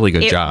she did a really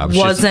good job.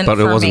 But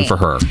it wasn't for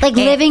her. Like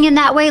living in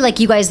that way, like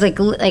you guys like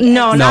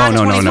no, not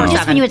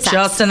 24/7,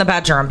 just in the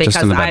bedroom, because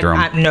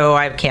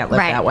I can't live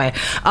that way.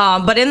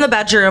 But in the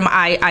bedroom,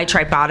 I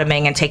tried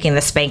bottoming and taking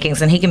the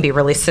spankings, and he can be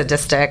really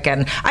sadistic,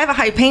 and I have a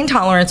high pain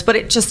tolerance, but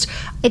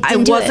I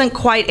wasn't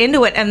quite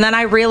into it. And then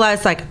I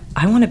realized, like,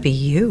 I want to be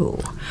you.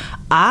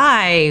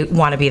 I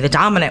want to be the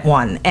dominant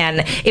one.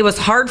 And it was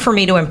hard for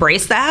me to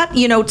embrace that,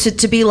 you know,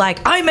 to be like,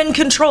 I'm in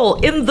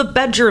control in the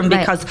bedroom,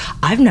 because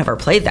I've never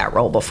played that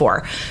role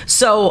before.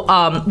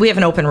 So we have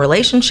an open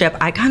relationship.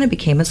 I kind of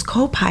became his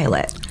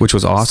co-pilot. Which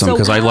was awesome,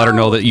 because I let her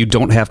know that you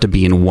don't have to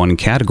be in one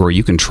category.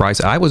 You can try.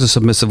 I was a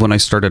submissive when I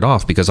started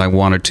off because I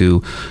wanted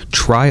to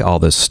try all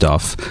this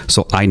stuff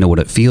so I know what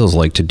it feels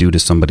like to do to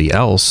somebody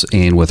else.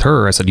 And with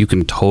her, I said, you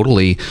can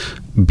totally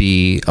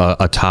be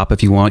a top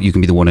if you want. You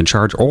can be the one in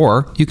charge,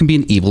 or you can be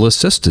an evil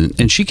assistant,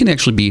 and she can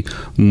actually be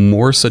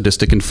more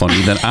sadistic and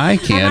funny than I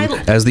can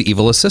as the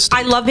evil assistant.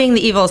 I love being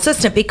the evil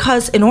assistant,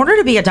 because in order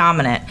to be a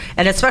dominant,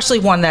 and especially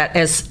one that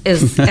is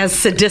as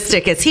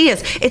sadistic as he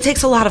is, it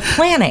takes a lot of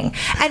planning,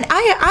 and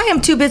I am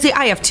too busy.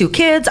 I have 2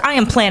 kids. I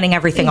am planning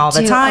everything all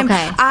the time.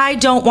 I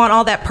don't want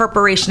all that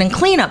preparation and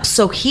cleanup,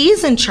 so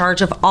he's in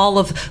charge of all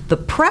of the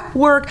prep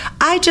work.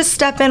 I just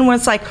step in when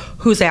it's like,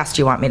 whose ass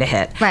do you want me to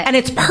hit? Right. And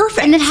it's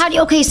perfect. And then how do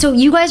you, so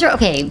you guys are,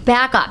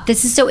 back up.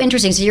 This is so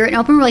interesting. So you're in an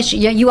open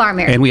relationship. You are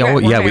married. And we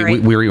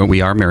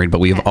are married, but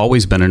we have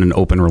always been in an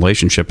open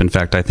relationship. In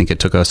fact, I think it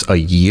took us a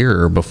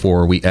year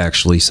before we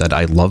actually said,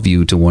 I love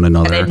you to one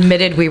another. And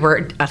admitted we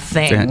were a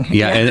thing.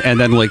 And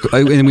then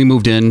and we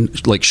moved in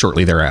like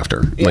shortly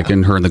thereafter. Like,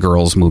 and her and the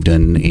girls moved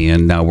in,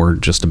 and now we're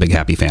just a big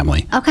happy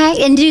family.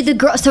 Okay. And do the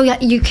girls, so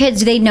your kids,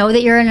 do they know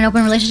that you're in an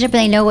open relationship, and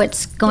they know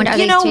what's going on?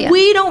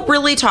 We don't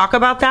really talk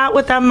about that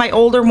with them. My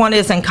older one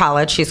is in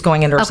college. She's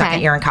going into her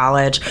second year in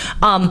college.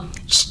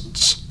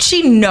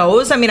 She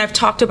knows. I mean, I've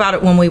talked about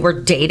it when we were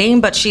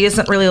dating, but she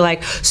isn't really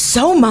like,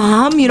 so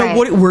Mom,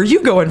 what, where are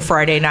you going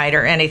Friday night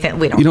or anything?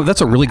 We don't.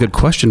 That's a really good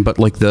question. But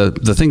like the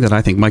thing that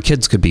I think, my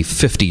kids could be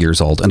 50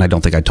 years old, and I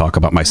don't think I'd talk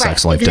about my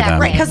sex life to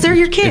them. Right, because they're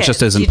your kids. It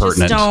just isn't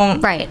pertinent. Just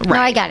don't. Right. No,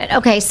 I got it.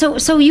 Okay.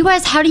 So you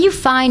guys, how do you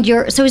find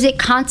so is it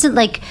constant,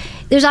 like,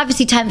 there's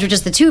obviously times where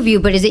just the two of you,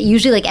 but is it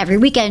usually like every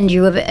weekend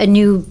you have a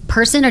new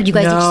person, or do you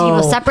guys see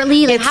people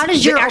separately? Like, how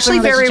does your actually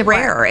very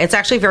rare? It's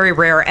actually very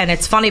rare, and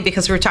it's funny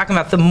because we were talking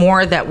about the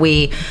more that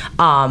we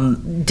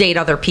date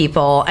other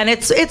people, and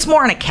it's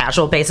more on a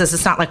casual basis.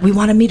 It's not like we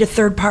want to meet a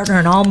third partner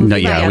and all. We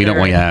don't. We don't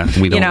want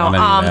any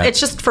of that. It's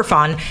just for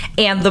fun.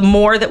 And the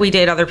more that we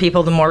date other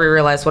people, the more we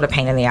realize what a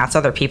pain in the ass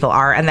other people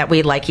are, and that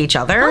we like each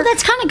other. Oh,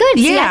 that's kind of good.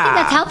 See, I think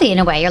that's healthy in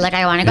a way. You're like,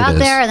 I want to go out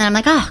there, and then I'm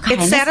like, oh, God,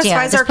 it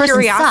satisfies our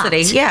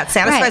curiosity. Yeah, it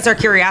satisfies our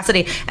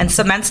curiosity and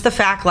cements the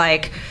fact,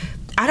 like,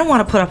 I don't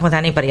want to put up with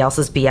anybody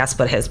else's BS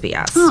but his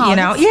BS.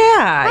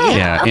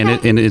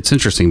 And it's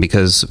interesting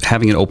because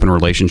having an open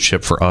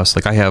relationship for us,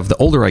 like, the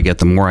older I get,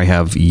 the more I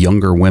have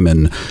younger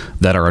women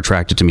that are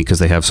attracted to me because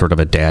they have sort of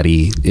a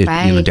daddy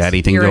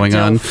thing going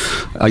on.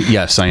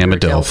 Yes, I am a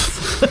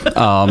DILF.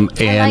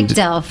 I like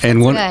DILF.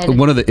 And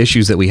one of the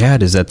issues that we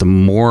had is that the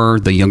more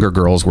the younger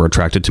girls were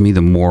attracted to me,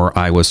 the more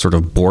I was sort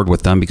of bored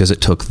with them, because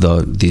it took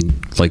the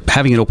like,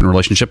 having an open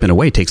relationship in a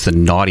way takes the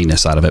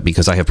naughtiness out of it,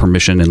 because I have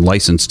permission and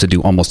license to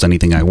do almost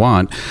anything I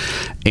want,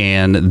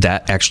 and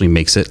that actually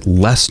makes it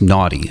less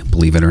naughty,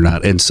 believe it or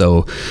not. And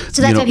so that's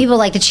why people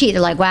like to cheat.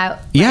 They're like, wow.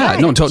 Yeah,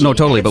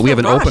 totally. But we have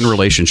an open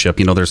relationship.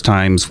 There's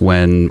times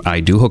when I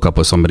do hook up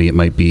with somebody. It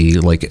might be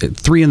like at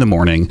 3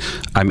 a.m.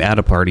 I'm at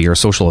a party or a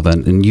social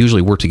event, and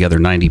usually we're together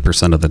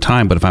 90% of the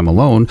time. But if I'm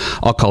alone,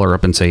 I'll call her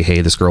up and say,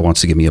 hey, this girl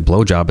wants to give me a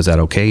blowjob. Is that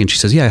okay? And she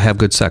says, yeah, have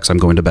good sex. I'm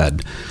going to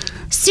bed.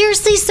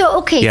 Seriously? So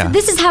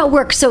this is how it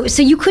works. So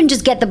you couldn't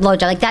just get the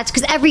blowjob. Like, that's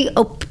because every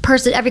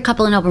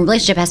couple in an open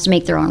relationship has to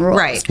make their own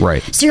rules.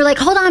 Right. So you're like,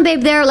 hold on,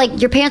 babe, there. Like,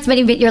 your pants might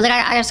even, you're like,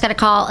 I just got to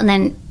call, and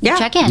then you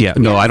check in. Yeah,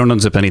 no, I don't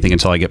unzip anything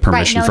until I get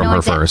permission from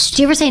her first.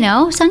 Do you ever say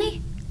no, Sonny?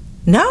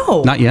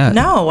 No, Not yet.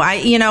 No,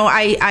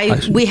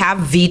 we have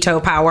veto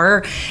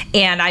power,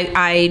 and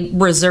I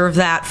reserve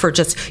that for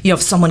just,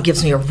 if someone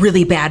gives me a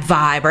really bad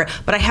vibe,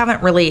 but I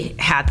haven't really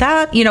had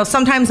that.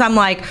 Sometimes I'm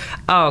like,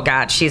 oh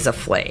God, she's a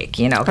flake.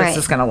 This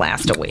is going to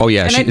last a week. Oh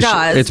yeah, and it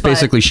does. It's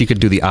basically she could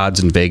do the odds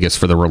in Vegas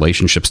for the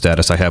relationship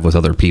status I have with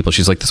other people.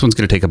 She's like, this one's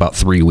going to take about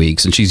 3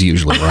 weeks, and she's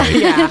usually right.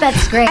 Yeah,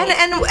 that's great.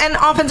 And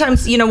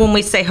oftentimes, when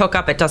we say hook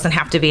up, it doesn't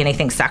have to be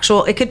anything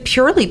sexual. It could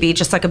purely be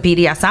just like a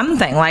BDSM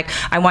thing. Like,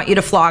 I want you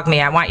to flog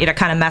me. I want you to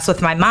kind of mess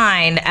with my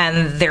mind,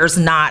 and there's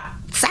not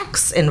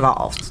sex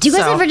involved. Do you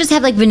guys ever just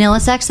have like vanilla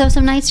sex though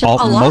some nights?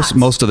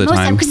 Most of the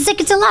time. Because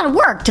it's a lot of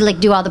work to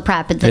like do all the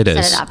prep and set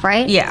it up,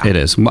 right? Yeah. It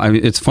is.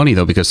 It's funny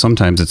though, because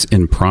sometimes it's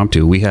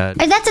impromptu. And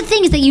that's the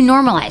thing, is that you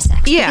normalize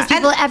sex. Yeah.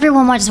 Because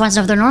everyone just wants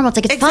to know if they're normal. It's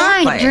like, it's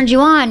fine. It turns you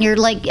on. You're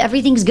like,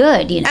 everything's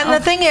good, And the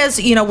thing is,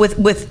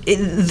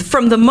 with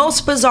from the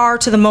most bizarre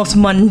to the most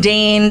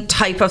mundane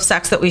type of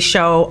sex that we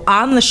show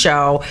on the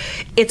show,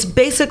 it's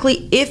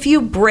basically, if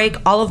you break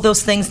all of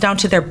those things down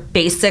to their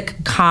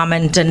basic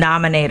common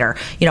denominator,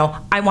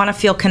 I want to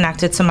feel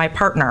connected to my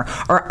partner,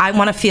 or I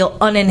want to feel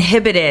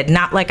uninhibited,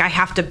 not like I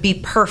have to be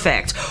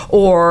perfect,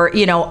 or,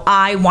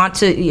 I want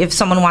to, if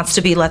someone wants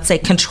to be, let's say,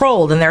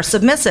 controlled and they're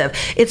submissive,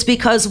 it's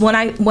because when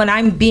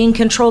I'm being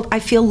controlled, I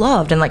feel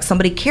loved and like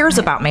somebody cares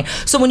about me.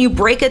 So when you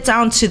break it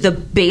down to the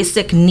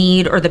basic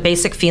need or the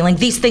basic feeling,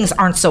 these things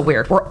aren't so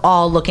weird. We're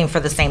all looking for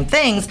the same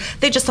things.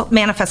 They just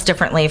manifest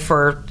differently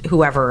for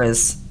whoever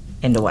is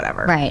into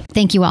whatever. Right.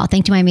 Thank you all.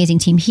 Thank you to my amazing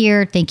team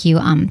here. Thank you,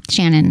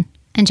 Shannon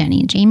and Jenny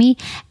and Jamie.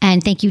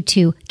 And thank you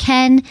to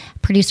Ken,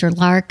 producer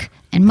Lark,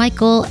 and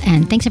Michael.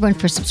 And thanks everyone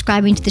for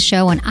subscribing to the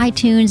show on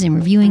iTunes and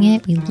reviewing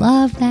it. We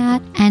love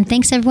that. And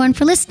thanks everyone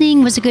for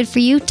listening. Was it good for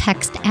you?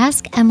 Text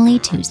Ask Emily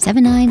to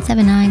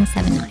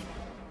 797979.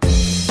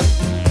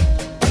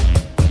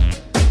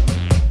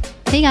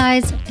 Hey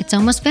guys, it's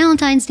almost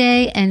Valentine's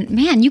Day, and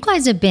man, you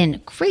guys have been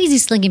crazy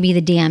slinging me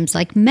the DMs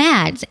like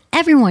mad.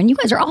 Everyone, you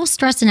guys are all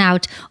stressing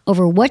out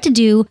over what to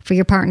do for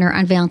your partner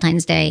on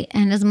Valentine's Day.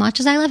 And as much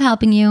as I love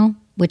helping you,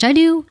 which I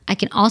do, I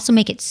can also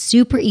make it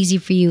super easy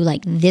for you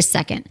like this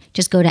second.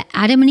 Just go to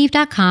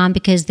adamandeve.com,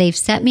 because they've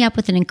set me up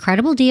with an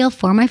incredible deal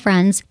for my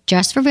friends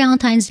just for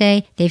Valentine's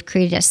Day. They've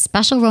created a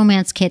special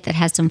romance kit that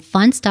has some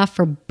fun stuff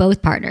for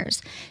both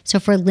partners.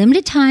 So for a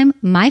limited time,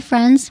 my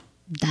friends,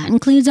 that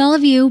includes all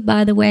of you,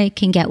 by the way,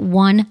 can get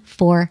one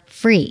for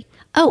free.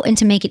 Oh, and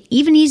to make it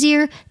even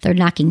easier, they're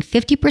knocking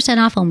 50%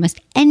 off almost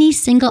any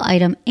single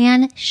item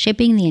and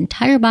shipping the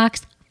entire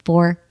box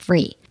for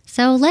free.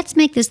 So let's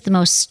make this the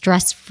most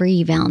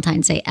stress-free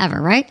Valentine's Day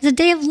ever, right? It's a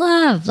day of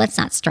love. Let's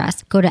not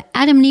stress. Go to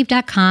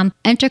adamandeve.com,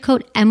 enter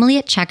code Emily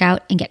at checkout,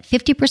 and get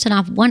 50%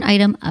 off one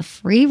item, a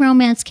free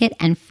romance kit,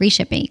 and free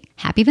shipping.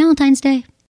 Happy Valentine's Day.